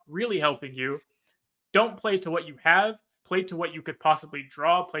that aren't really helping you. Don't play to what you have. Play to what you could possibly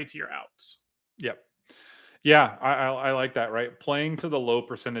draw. Play to your outs. Yep. Yeah, I like that, right? Playing to the low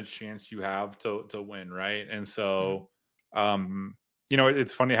percentage chance you have to win, right? And so,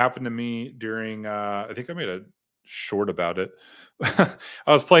 it's funny. It happened to me during, I think I made a short about it. I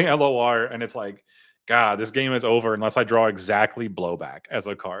was playing LOR, and it's like, God, this game is over unless I draw exactly blowback as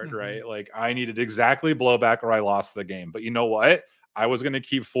a card, right? Like I needed exactly blowback or I lost the game. But you know what? I was going to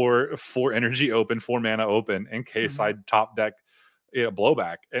keep four energy open, 4 mana open in case I top deck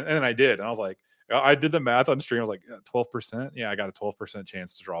blowback. And then I did. And I was like, I did the math on stream. I was like, 12%. Yeah, I got a 12%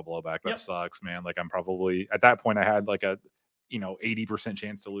 chance to draw blowback. That sucks, man. Like I'm probably at that point I had like a 80%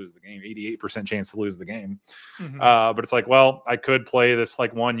 chance to lose the game, 88% chance to lose the game. But it's like, well, I could play this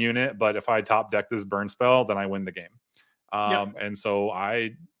like one unit, but if I top deck this burn spell, then I win the game. And so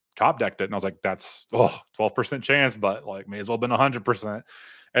I top decked it, and I was like, that's 12% chance, but like may as well have been 100%.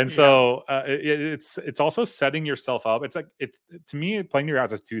 And so it's also setting yourself up. It's like, to me, playing your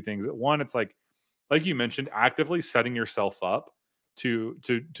outs has 2 things. One, it's like you mentioned, actively setting yourself up to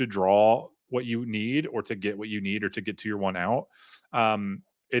draw what you need, or to get what you need, or to get to your one out.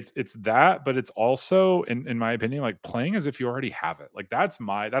 It's that, but it's also in my opinion, like playing as if you already have it. Like that's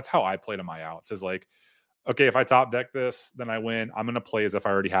how I play to my outs, is like, okay, if I top deck this, then I win. I'm going to play as if I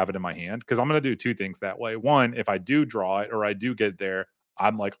already have it in my hand, because I'm going to do 2 things that way. One, if I do draw it or I do get there,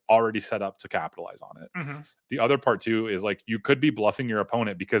 I'm like already set up to capitalize on it. Mm-hmm. The other part too is like you could be bluffing your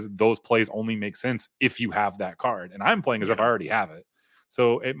opponent because those plays only make sense if you have that card. And I'm playing as if I already have it.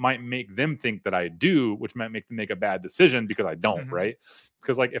 So it might make them think that I do, which might make them make a bad decision because I don't, Mm-hmm. right?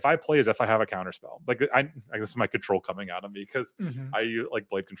 Because like if I play as if I have a counter spell, like I this is my control coming out of me because Mm-hmm. I like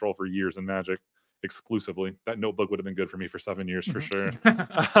played control for years in Magic exclusively. That notebook would have been good for me for 7 years for sure.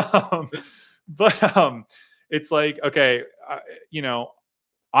 But it's like, okay, you know,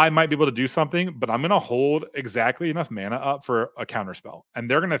 I might be able to do something, but I'm going to hold exactly enough mana up for a counter spell. And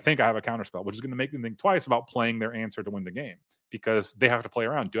they're going to think I have a counter spell, which is going to make them think twice about playing their answer to win the game because they have to play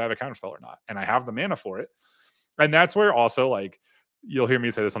around. Do I have a counter spell or not? And I have the mana for it. And that's where also like, you'll hear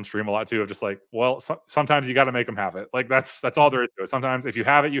me say this on stream a lot too, of just like, well, sometimes you got to make them have it. Like that's all there is to it. Sometimes if you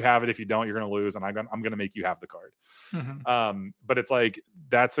have it, you have it. If you don't, you're going to lose. And I'm going to make you have the card. Mm-hmm. But it's like,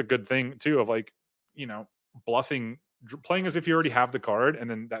 that's a good thing too, of like, you know, bluffing, playing as if you already have the card, and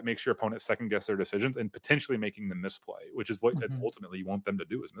then that makes your opponent second guess their decisions and potentially making them misplay, which is what ultimately you want them to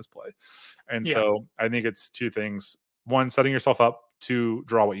do, is misplay. And so I think it's two things: one, setting yourself up to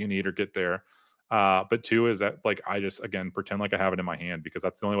draw what you need or get there, but two is that like I just again pretend like I have it in my hand because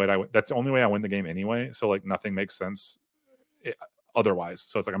that's the only way I win the game anyway. So like nothing makes sense otherwise.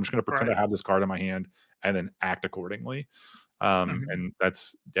 So it's like I'm just going to pretend I have this card in my hand and then act accordingly. And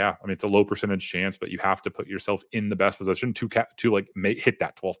that's, I mean, it's a low percentage chance, but you have to put yourself in the best position to like hit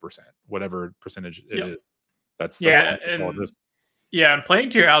that 12%, whatever percentage it is. That's all it is. Yeah, and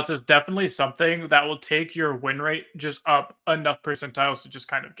playing to your outs is definitely something that will take your win rate just up enough percentiles to just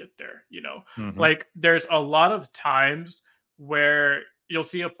kind of get there, you know? Like there's a lot of times where you'll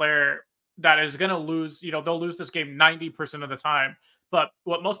see a player that is going to lose, you know, they'll lose this game 90% of the time. But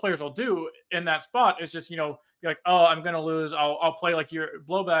what most players will do in that spot is just, you know, you're like, oh, I'm going to lose. I'll play like your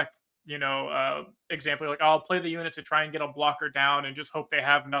blowback, you know, example. Like I'll play the unit to try and get a blocker down and just hope they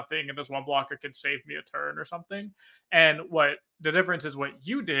have nothing. And this one blocker can save me a turn or something. And what the difference is what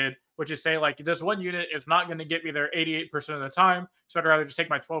you did, which is say like this one unit is not going to get me there 88% of the time. So I'd rather just take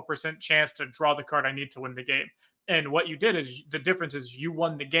my 12% chance to draw the card I need to win the game. And what you did is the difference is you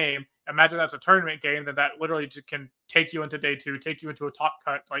won the game. Imagine that's a tournament game that literally can take you into day 2, take you into a top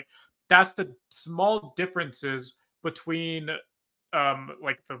cut. Like that's the small differences between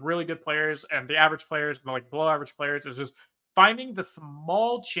like the really good players and the average players, the like below average players, is just finding the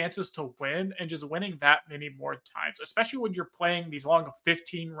small chances to win and just winning that many more times, especially when you're playing these long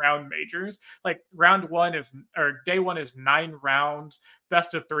 15 round majors. Like day one is 9 rounds,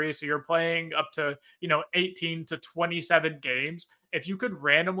 best of 3. So you're playing up to, you know, 18 to 27 games. If you could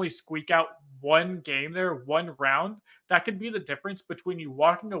randomly squeak out one game there, one round, that could be the difference between you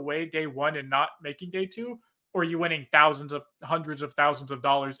walking away day 1 and not making day 2, or you winning hundreds of thousands of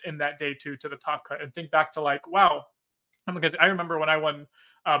dollars in that day 2 to the top cut. And think back to like, wow, because I remember when I won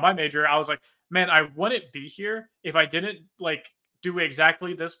my major, I was like, man, I wouldn't be here if I didn't like do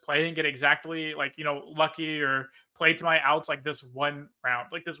exactly this play and get exactly like, you know, lucky or play to my outs like this one round.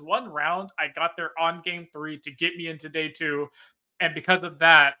 Like this one round, I got there on game 3 to get me into day 2. And because of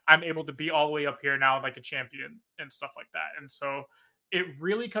that, I'm able to be all the way up here now like a champion and stuff like that. And so it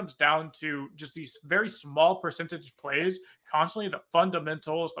really comes down to just these very small percentage plays, constantly the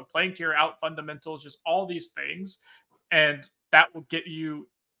fundamentals, the playing to your out fundamentals, just all these things. And that will get you,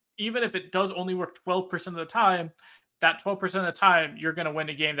 even if it does only work 12% of the time, that 12% of the time, you're going to win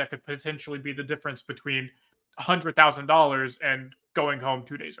a game that could potentially be the difference between $100,000 and going home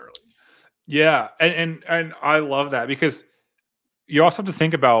 2 days early. Yeah. And I love that because you also have to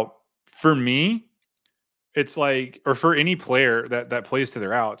think about, for me, it's like, or for any player that plays to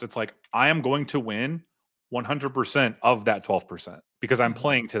their outs, it's like, I am going to win 100% of that 12% because I'm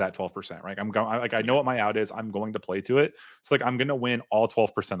playing to that 12%, right? I know what my out is. I'm going to play to it. So like, I'm going to win all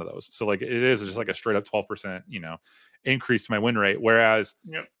 12% of those. So like, it is just like a straight up 12%, you know, increase to my win rate. Whereas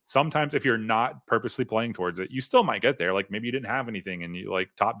sometimes if you're not purposely playing towards it, you still might get there. Like maybe you didn't have anything and you like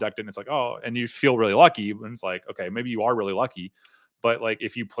top decked it and it's like, oh, and you feel really lucky. And it's like, okay, maybe you are really lucky. But like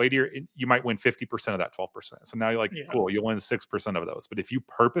if you play you might win 50% of that 12%. So now you're like, cool, you'll win 6% of those. But if you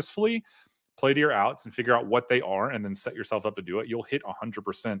purposefully play to your outs and figure out what they are and then set yourself up to do it, you'll hit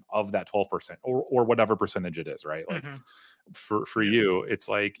 100% of that 12% or whatever percentage it is, right? Like for you, it's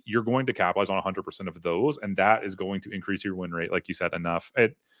like you're going to capitalize on 100% of those, and that is going to increase your win rate, like you said, enough. You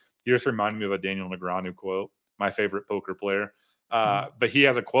just reminded me of a Daniel Negreanu quote, my favorite poker player. But he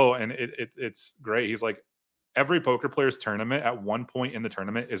has a quote, and it's great. He's like, every poker player's tournament at one point in the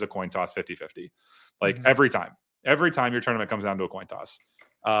tournament is a coin toss 50-50. Like every time your tournament comes down to a coin toss.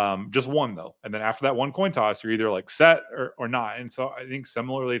 Just one though. And then after that one coin toss, you're either like set or not. And so I think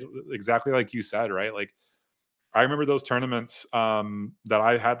similarly, exactly like you said, right? Like I remember those tournaments that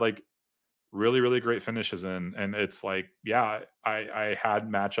I had like really, really great finishes in. And it's like, yeah, I had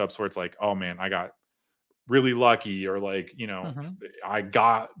matchups where it's like, oh man, I got really lucky, or like, I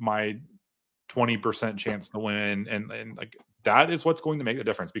got my 20% chance to win. And like that is what's going to make the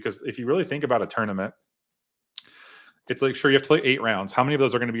difference. Because if you really think about a tournament, it's like, sure, you have to play 8 rounds. How many of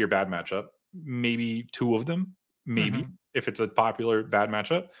those are going to be your bad matchup? Maybe 2 of them, maybe, if it's a popular bad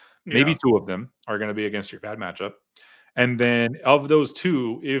matchup. Maybe 2 of them are going to be against your bad matchup. And then of those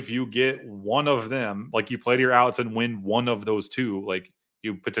 2, if you get one of them, like you play to your outs and win one of those 2, like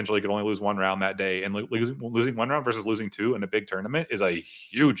you potentially could only lose 1 round that day. And losing 1 round versus losing 2 in a big tournament is a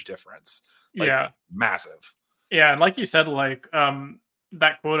huge difference. Like, massive. Yeah, and like you said, like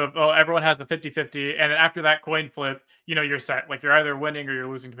that quote of, oh, everyone has a 50-50, and then after that coin flip, you're set. Like you're either winning or you're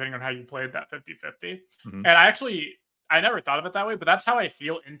losing depending on how you played that 50-50. And I never thought of it that way, but that's how I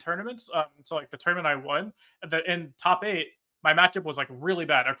feel in tournaments. So like the tournament I won, in top 8, my matchup was like really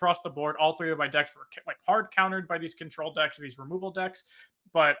bad across the board. All 3 of my decks were like hard countered by these control decks, these removal decks.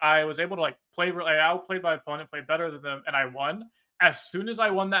 But I was able to like I outplayed my opponent, played better than them, and I won. As soon as I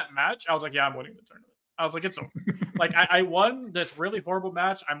won that match, I was like, yeah, I'm winning the tournament. I was like, it's over. Like I won this really horrible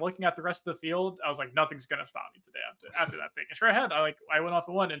match. I'm looking at the rest of the field. I was like, nothing's gonna stop me today after that thing. And sure ahead, I went off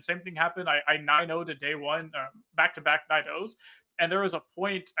and won. And same thing happened. I 9-0'd to day 1, back-to-back 9-0s. And there was a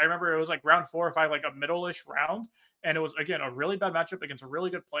point, I remember it was like round 4 or 5, like a middle-ish round. And it was, again, a really bad matchup against a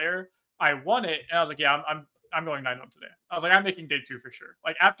really good player. I won it, and I was like, yeah, I'm going 9-0 today. I was like, I'm making day 2 for sure.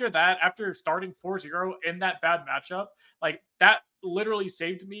 Like after that, after starting 4-0 in that bad matchup, like that literally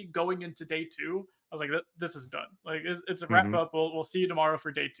saved me going into day 2. I was like, this is done. Like it's a wrap up. We'll see you tomorrow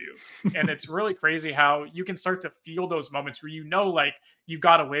for day 2. And it's really crazy how you can start to feel those moments where like you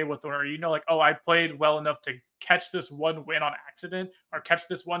got away with one, or like, oh, I played well enough to catch this one win on accident, or catch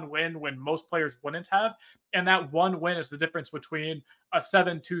this one win when most players wouldn't have. And that one win is the difference between a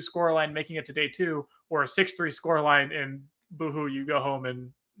 7-2 scoreline making it to day 2, or a 6-3 scoreline and boohoo, you go home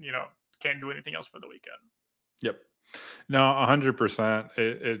and can't do anything else for the weekend. Yep. No, 100%.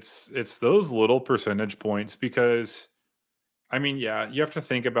 It's those little percentage points, because I mean, yeah, you have to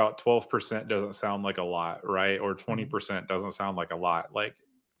think about 12% doesn't sound like a lot, right? Or 20% doesn't sound like a lot. Like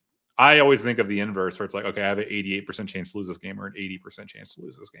I always think of the inverse, where it's like, okay, I have an 88% chance to lose this game, or an 80% chance to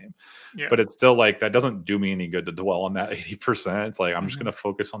lose this game. Yeah. But it's still like, that doesn't do me any good to dwell on that 80%. It's like, I'm just going to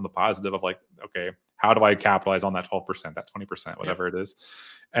focus on the positive of like, okay, how do I capitalize on that 12%, that 20%, whatever it is?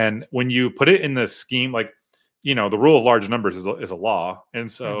 And when you put it in the scheme, like, the rule of large numbers is a law. And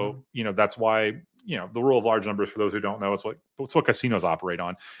so, that's why, the rule of large numbers, for those who don't know, it's what casinos operate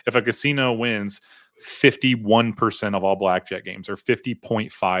on. If a casino wins 51% of all blackjack games, or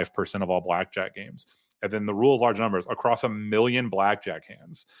 50.5% of all blackjack games, and then the rule of large numbers across 1 million blackjack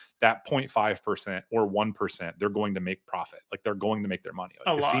hands, that 0.5% or 1%, they're going to make profit. Like they're going to make their money.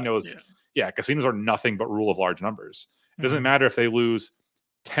 Like casinos, casinos are nothing but rule of large numbers. It doesn't matter if they lose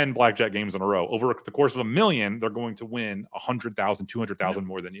 10 blackjack games in a row. Over the course of 1 million, they're going to win 100,000, 200,000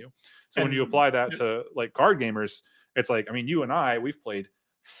 more than you. So when you apply that to like card gamers, it's like, I mean, you and I, we've played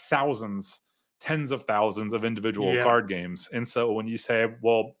thousands, tens of thousands of individual card games. And so when you say,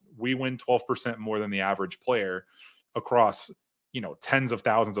 well, we win 12% more than the average player across, tens of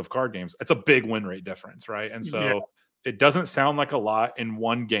thousands of card games, it's a big win rate difference, right? And so it doesn't sound like a lot in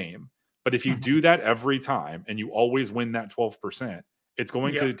one game, but if you do that every time and you always win that 12%, it's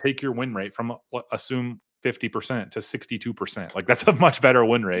going to take your win rate from, assume 50% to 62%. Like that's a much better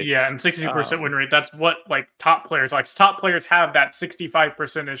win rate. Yeah, and 62% win rate. That's what like top players have, that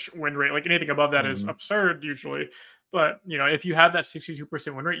 65%ish win rate. Like anything above that is absurd usually. But if you have that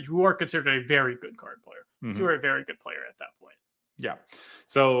 62% win rate, you are considered a very good card player. You are a very good player at that point. Yeah.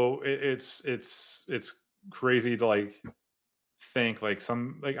 So it's crazy to like think like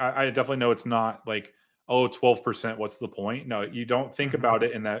I definitely know it's not like, oh, 12%, what's the point? No, you don't think about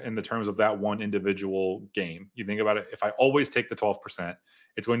it in the terms of that one individual game. You think about it, if I always take the 12%,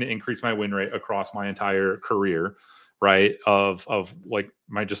 it's going to increase my win rate across my entire career, right? Of like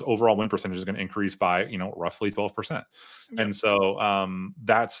my just overall win percentage is going to increase by, roughly 12%. And so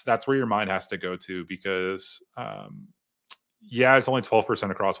that's where your mind has to go to, because it's only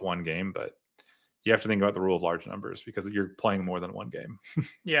 12% across one game, but you have to think about the rule of large numbers, because you're playing more than one game.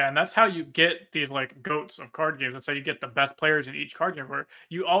 Yeah, and that's how you get these like goats of card games. That's how you get the best players in each card game, where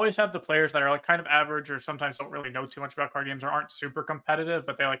you always have the players that are like kind of average, or sometimes don't really know too much about card games, or aren't super competitive,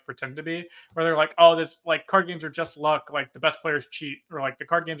 but they like pretend to be, where they're like, oh, this like card games are just luck, like the best players cheat, or like the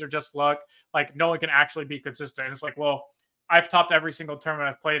card games are just luck, like no one can actually be consistent. And it's like, well, I've topped every single tournament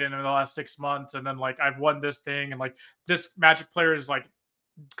I've played in the last 6 months, and then like I've won this thing, and like this Magic player is like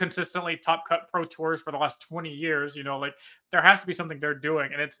consistently top cut pro tours for the last 20 years. Like there has to be something they're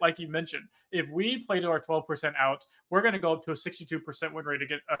doing. And it's like you mentioned, if we play to our 12% outs, we're going to go up to a 62% win rate to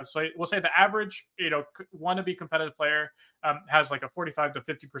get. So we'll say the average, wannabe competitive player has like a 45 to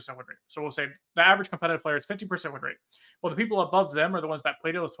 50% win rate. So we'll say the average competitive player is 50% win rate. Well, the people above them are the ones that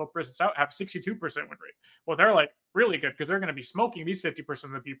play to those 12% out have 62% win rate. Well, they're like really good because they're going to be smoking these 50%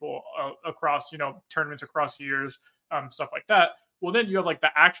 of the people across, tournaments across years, stuff like that. Well, then you have like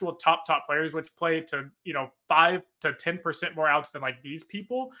the actual top players, which play to 5 to 10% more outs than like these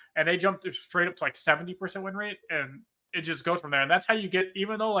people, and they jump straight up to like 70% win rate, and it just goes from there. And that's how you get.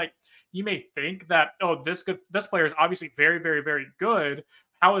 Even though like you may think that this player is obviously very very very good,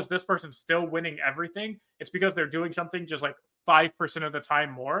 how is this person still winning everything? It's because they're doing something just like 5% of the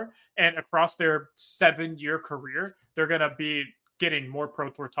time more, and across their 7-year career, they're gonna be getting more Pro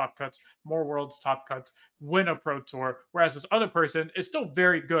Tour top cuts, more Worlds top cuts, win a Pro Tour. Whereas this other person is still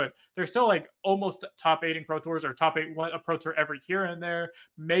very good. They're still like almost top 8 in Pro Tours or top 8 a Pro Tour every here and there.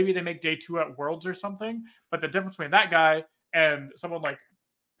 Maybe they make day 2 at Worlds or something. But the difference between that guy and someone like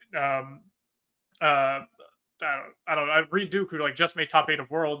I don't know, Reed Duke, who like just made top 8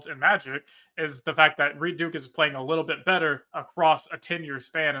 of Worlds in Magic, is the fact that Reed Duke is playing a little bit better across a 10-year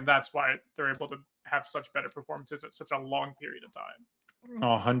span, and that's why they're able to have such better performances at such a long period of time.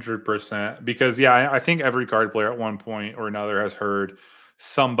 100%. Because I think every card player at one point or another has heard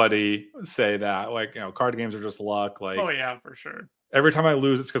somebody say that, like, card games are just luck. Like, oh yeah, for sure. Every time I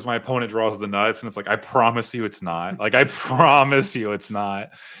lose, it's because my opponent draws the nuts, and it's like, I promise you, it's not. Like, I promise you, it's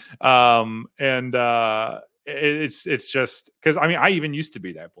not. It's just because I even used to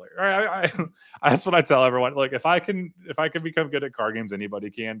be that player. That's what I tell everyone. Like, if I can become good at card games,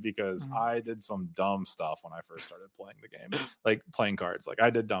 anybody can, because I did some dumb stuff when I first started playing the game, like playing cards. Like, I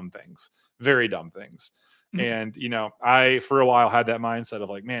did dumb things, very dumb things. And, I, for a while, had that mindset of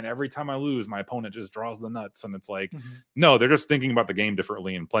like, man, every time I lose, my opponent just draws the nuts. And it's like, no, they're just thinking about the game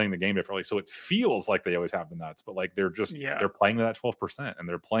differently and playing the game differently. So it feels like they always have the nuts, but like, they're just, they're playing to that 12%, and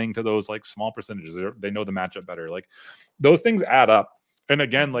they're playing to those like small percentages. They know the matchup better. Like, those things add up. And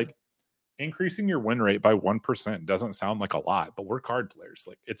again, like, increasing your win rate by 1% doesn't sound like a lot, but we're card players.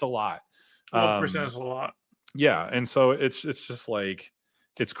 Like, it's a lot. 1% is a lot. Yeah. And so it's just like,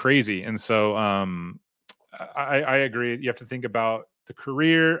 it's crazy. And so, I agree. You have to think about the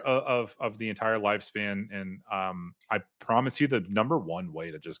career of the entire lifespan. And I promise you, the number one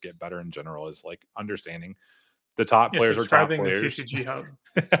way to just get better in general is like understanding the top players are top players. The CCG Hub.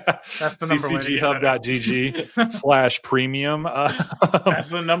 That's the number one. CCGHub.gg/premium. That's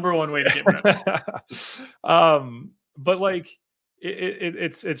the number one way to get better. But like,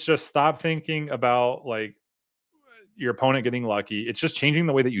 it's just stop thinking about like your opponent getting lucky. It's just changing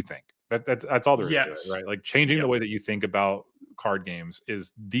the way that you think. That's all there is to it, right? Like, changing the way that you think about card games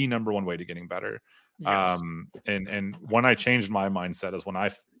is the number one way to getting better. Yes. And when I changed my mindset is when I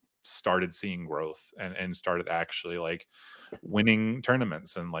started seeing growth and started actually like winning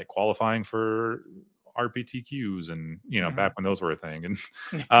tournaments and like qualifying for RPTQs and back when those were a thing. And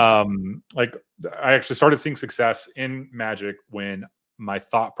like, I actually started seeing success in Magic when my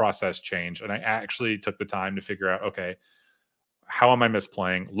thought process changed, and I actually took the time to figure out, okay, how am I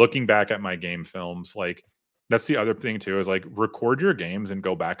misplaying? Looking back at my game films, like, that's the other thing too, is like, record your games and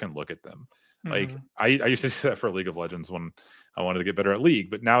go back and look at them. Like, I used to do that for League of Legends when I wanted to get better at League,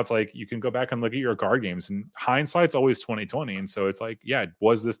 but now it's like, you can go back and look at your card games, and hindsight's always 2020. And so it's like, yeah,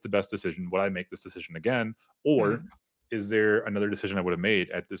 was this the best decision? Would I make this decision again? Or is there another decision I would have made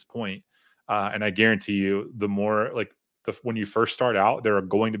at this point? And I guarantee you, the more like, when you first start out, there are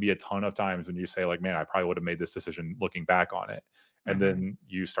going to be a ton of times when you say like, man, I probably would have made this decision looking back on it. And then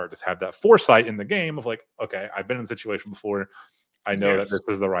you start to have that foresight in the game of like, okay, I've been in a situation before. I know that this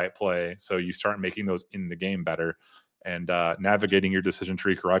is the right play. So you start making those in the game better, and navigating your decision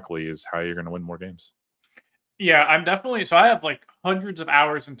tree correctly is how you're going to win more games. Yeah, I'm definitely. So I have like hundreds of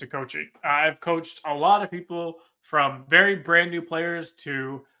hours into coaching. I've coached a lot of people, from very brand new players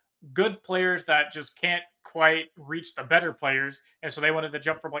to good players that just can't quite reach the better players. And so they wanted to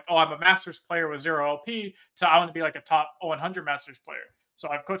jump from like, oh, I'm a Masters player with 0 LP to I want to be like a top 100 Masters player. So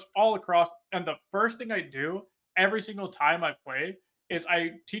I've coached all across. And the first thing I do every single time I play is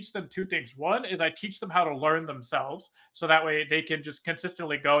I teach them 2 things. One is I teach them how to learn themselves, so that way they can just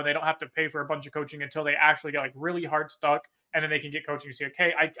consistently go and they don't have to pay for a bunch of coaching until they actually get like really hard stuck, and then they can get coaching and say,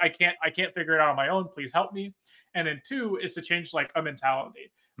 okay, I can't figure it out on my own, please help me. And then 2 is to change like a mentality,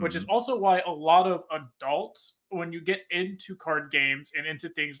 which is also why a lot of adults, when you get into card games and into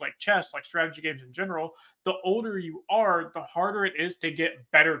things like chess, like strategy games in general, the older you are, the harder it is to get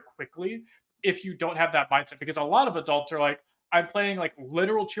better quickly if you don't have that mindset. Because a lot of adults are like, I'm playing like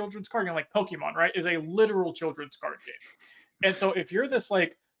literal children's card game, like Pokemon, right? Is a literal children's card game. And so if you're this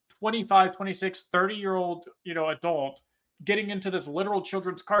like 25, 26, 30-year-old, adult getting into this literal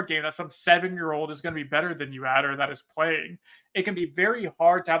children's card game that some 7-year-old is going to be better than you at or that is playing, it can be very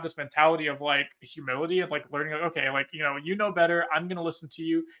hard to have this mentality of like humility and like learning, like, okay, like, you know better. I'm going to listen to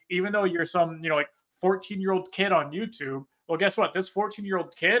you, even though you're some, like 14-year-old kid on YouTube. Well, guess what? This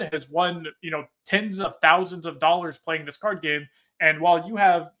 14-year-old kid has won, tens of thousands of dollars playing this card game. And while you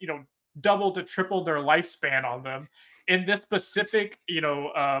have, double to triple their lifespan on them, in this specific, in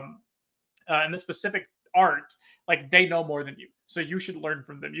this specific art, like they know more than you. So you should learn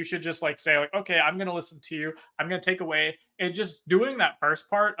from them. You should just like say, like, okay, I'm going to listen to you. I'm going to take away, and just doing that first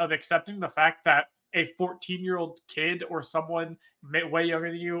part of accepting the fact that a 14-year-old kid or someone way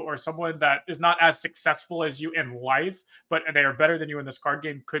younger than you or someone that is not as successful as you in life, but they are better than you in this card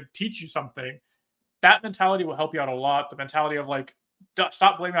game could teach you something. That mentality will help you out a lot. The mentality of like,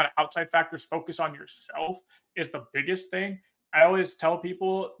 stop blaming on outside factors, focus on yourself is the biggest thing. I always tell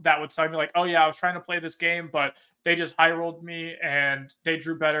people that would tell me like, oh yeah, I was trying to play this game, but they just high rolled me and they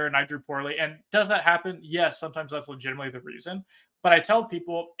drew better and I drew poorly. And does that happen? Yes, sometimes that's legitimately the reason. But I tell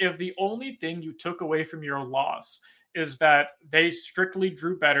people, if the only thing you took away from your loss is that they strictly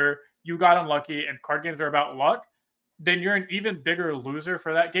drew better, you got unlucky, and card games are about luck, then you're an even bigger loser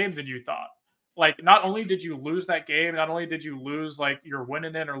for that game than you thought. Like, not only did you lose that game, not only did you lose like you're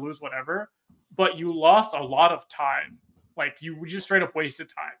winning in or lose whatever, but you lost a lot of time. Like, you just straight up wasted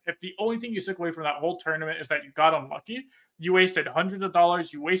time. If the only thing you took away from that whole tournament is that you got unlucky, you wasted hundreds of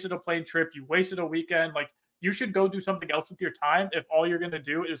dollars, you wasted a plane trip, you wasted a weekend. Like, you should go do something else with your time if all you're going to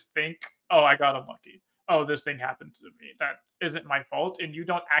do is think, oh, I got unlucky. Oh, this thing happened to me. That isn't my fault. And you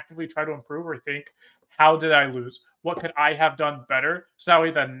don't actively try to improve or think, how did I lose? What could I have done better? So that way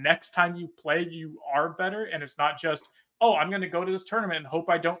the next time you play, you are better. And it's not just, oh, I'm going to go to this tournament and hope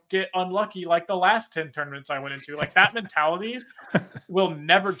I don't get unlucky like the last 10 tournaments I went into. Like, that mentality will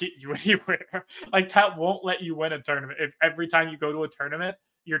never get you anywhere. Like, that won't let you win a tournament. If every time you go to a tournament,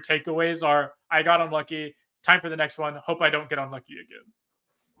 your takeaways are, I got unlucky, time for the next one, hope I don't get unlucky again.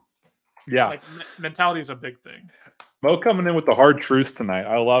 Yeah. Like, mentality is a big thing. Mo coming in with the hard truths tonight.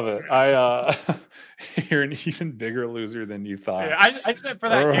 I love it. You're an even bigger loser than you thought. Yeah, I spent for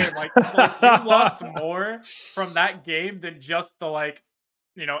that game. Like you lost more from that game than just the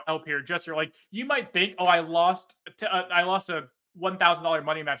LP or just your you might think, oh, I lost a $1,000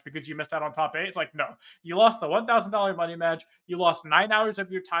 money match because you missed out on top 8. It's like, no, you lost the $1,000 money match. You lost 9 hours of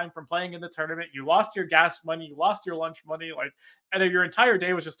your time from playing in the tournament. You lost your gas money. You lost your lunch money. And then your entire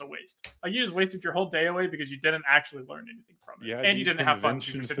day was just a waste. Like, you just wasted your whole day away because you didn't actually learn anything from it. Yeah, and you didn't have fun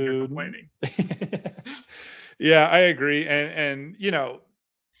because you were sitting here complaining. Yeah, I agree. And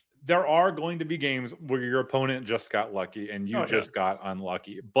there are going to be games where your opponent just got lucky and you got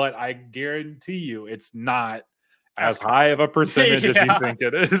unlucky. But I guarantee you it's not as high of a percentage as you think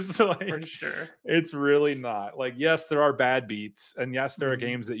it is. For sure. It's really not. Like, yes, there are bad beats, and yes, there are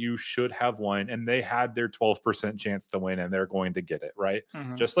games that you should have won, and they had their 12% chance to win, and they're going to get it, right?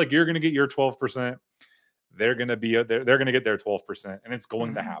 Just like you're going to get your 12%, they're going to get their 12%, and it's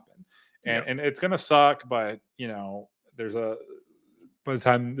going to happen. And it's going to suck, but by the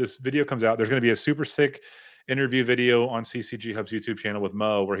time this video comes out, there's going to be a super sick interview video on CCG Hub's YouTube channel with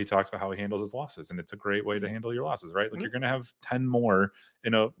Mo where he talks about how he handles his losses, and it's a great way to handle your losses, right? Like, you're going to have 10 more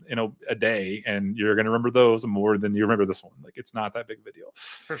in a day, and you're going to remember those more than you remember this one. Like, it's not that big of a deal.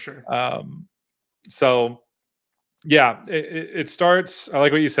 For sure. So yeah, it starts, I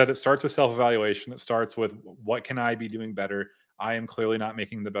like what you said, it starts with self-evaluation. It starts with, what can I be doing better? I am clearly not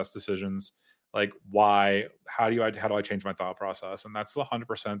making the best decisions. Like, why? How do I change my thought process? And that's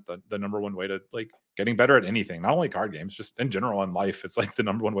 100% the number one way to getting better at anything, not only card games, just in general in life. It's like the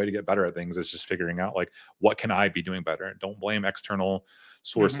number one way to get better at things is just figuring out what can I be doing better? And don't blame external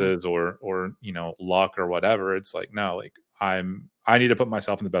sources or luck or whatever. It's like, no, I need to put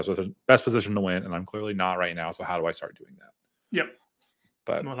myself in the best position to win, and I'm clearly not right now. So how do I start doing that? Yep.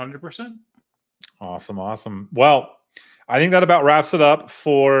 But 100%. Awesome. Well, I think that about wraps it up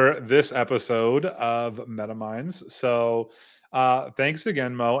for this episode of MetaMinds. So thanks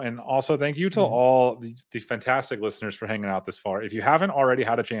again, Mo. And also thank you to all the fantastic listeners for hanging out this far. If you haven't already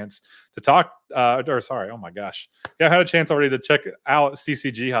had a chance to talk, had a chance already to check out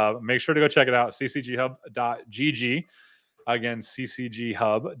CCG Hub, make sure to go check it out, ccghub.gg. Again,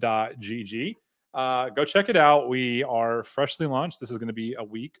 ccghub.gg. Go check it out. We are freshly launched. This is going to be a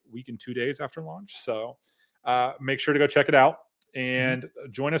week and 2 days after launch. So make sure to go check it out. And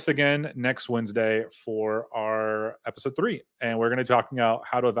join us again next Wednesday for our episode 3. And we're going to be talking about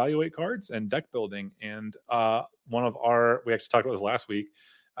how to evaluate cards and deck building. And we actually talked about this last week.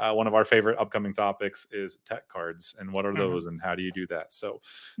 One of our favorite upcoming topics is tech cards and what are those and how do you do that? So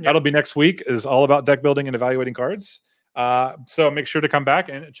that'll be next week, is all about deck building and evaluating cards. So make sure to come back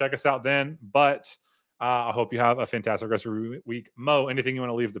and check us out then. But I hope you have a fantastic rest of your week. Mo, anything you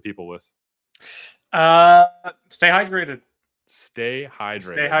want to leave the people with? Stay hydrated. Stay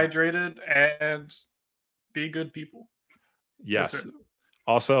hydrated. Stay hydrated and be good people. Yes.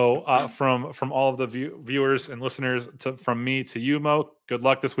 Also, from all of the viewers and listeners, from me to you, Mo, good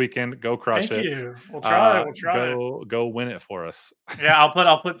luck this weekend. Go crush it. Thank you. We'll try. Go win it for us. Yeah, I'll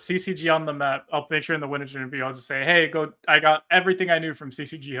put CCG on the map. I'll make sure in the winners interview, I'll just say, hey, go! I got everything I knew from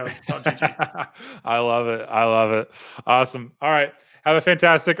CCG Hub. I love it. Awesome. All right. Have a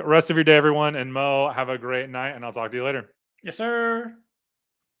fantastic rest of your day, everyone. And Mo, have a great night, and I'll talk to you later. Yes, sir.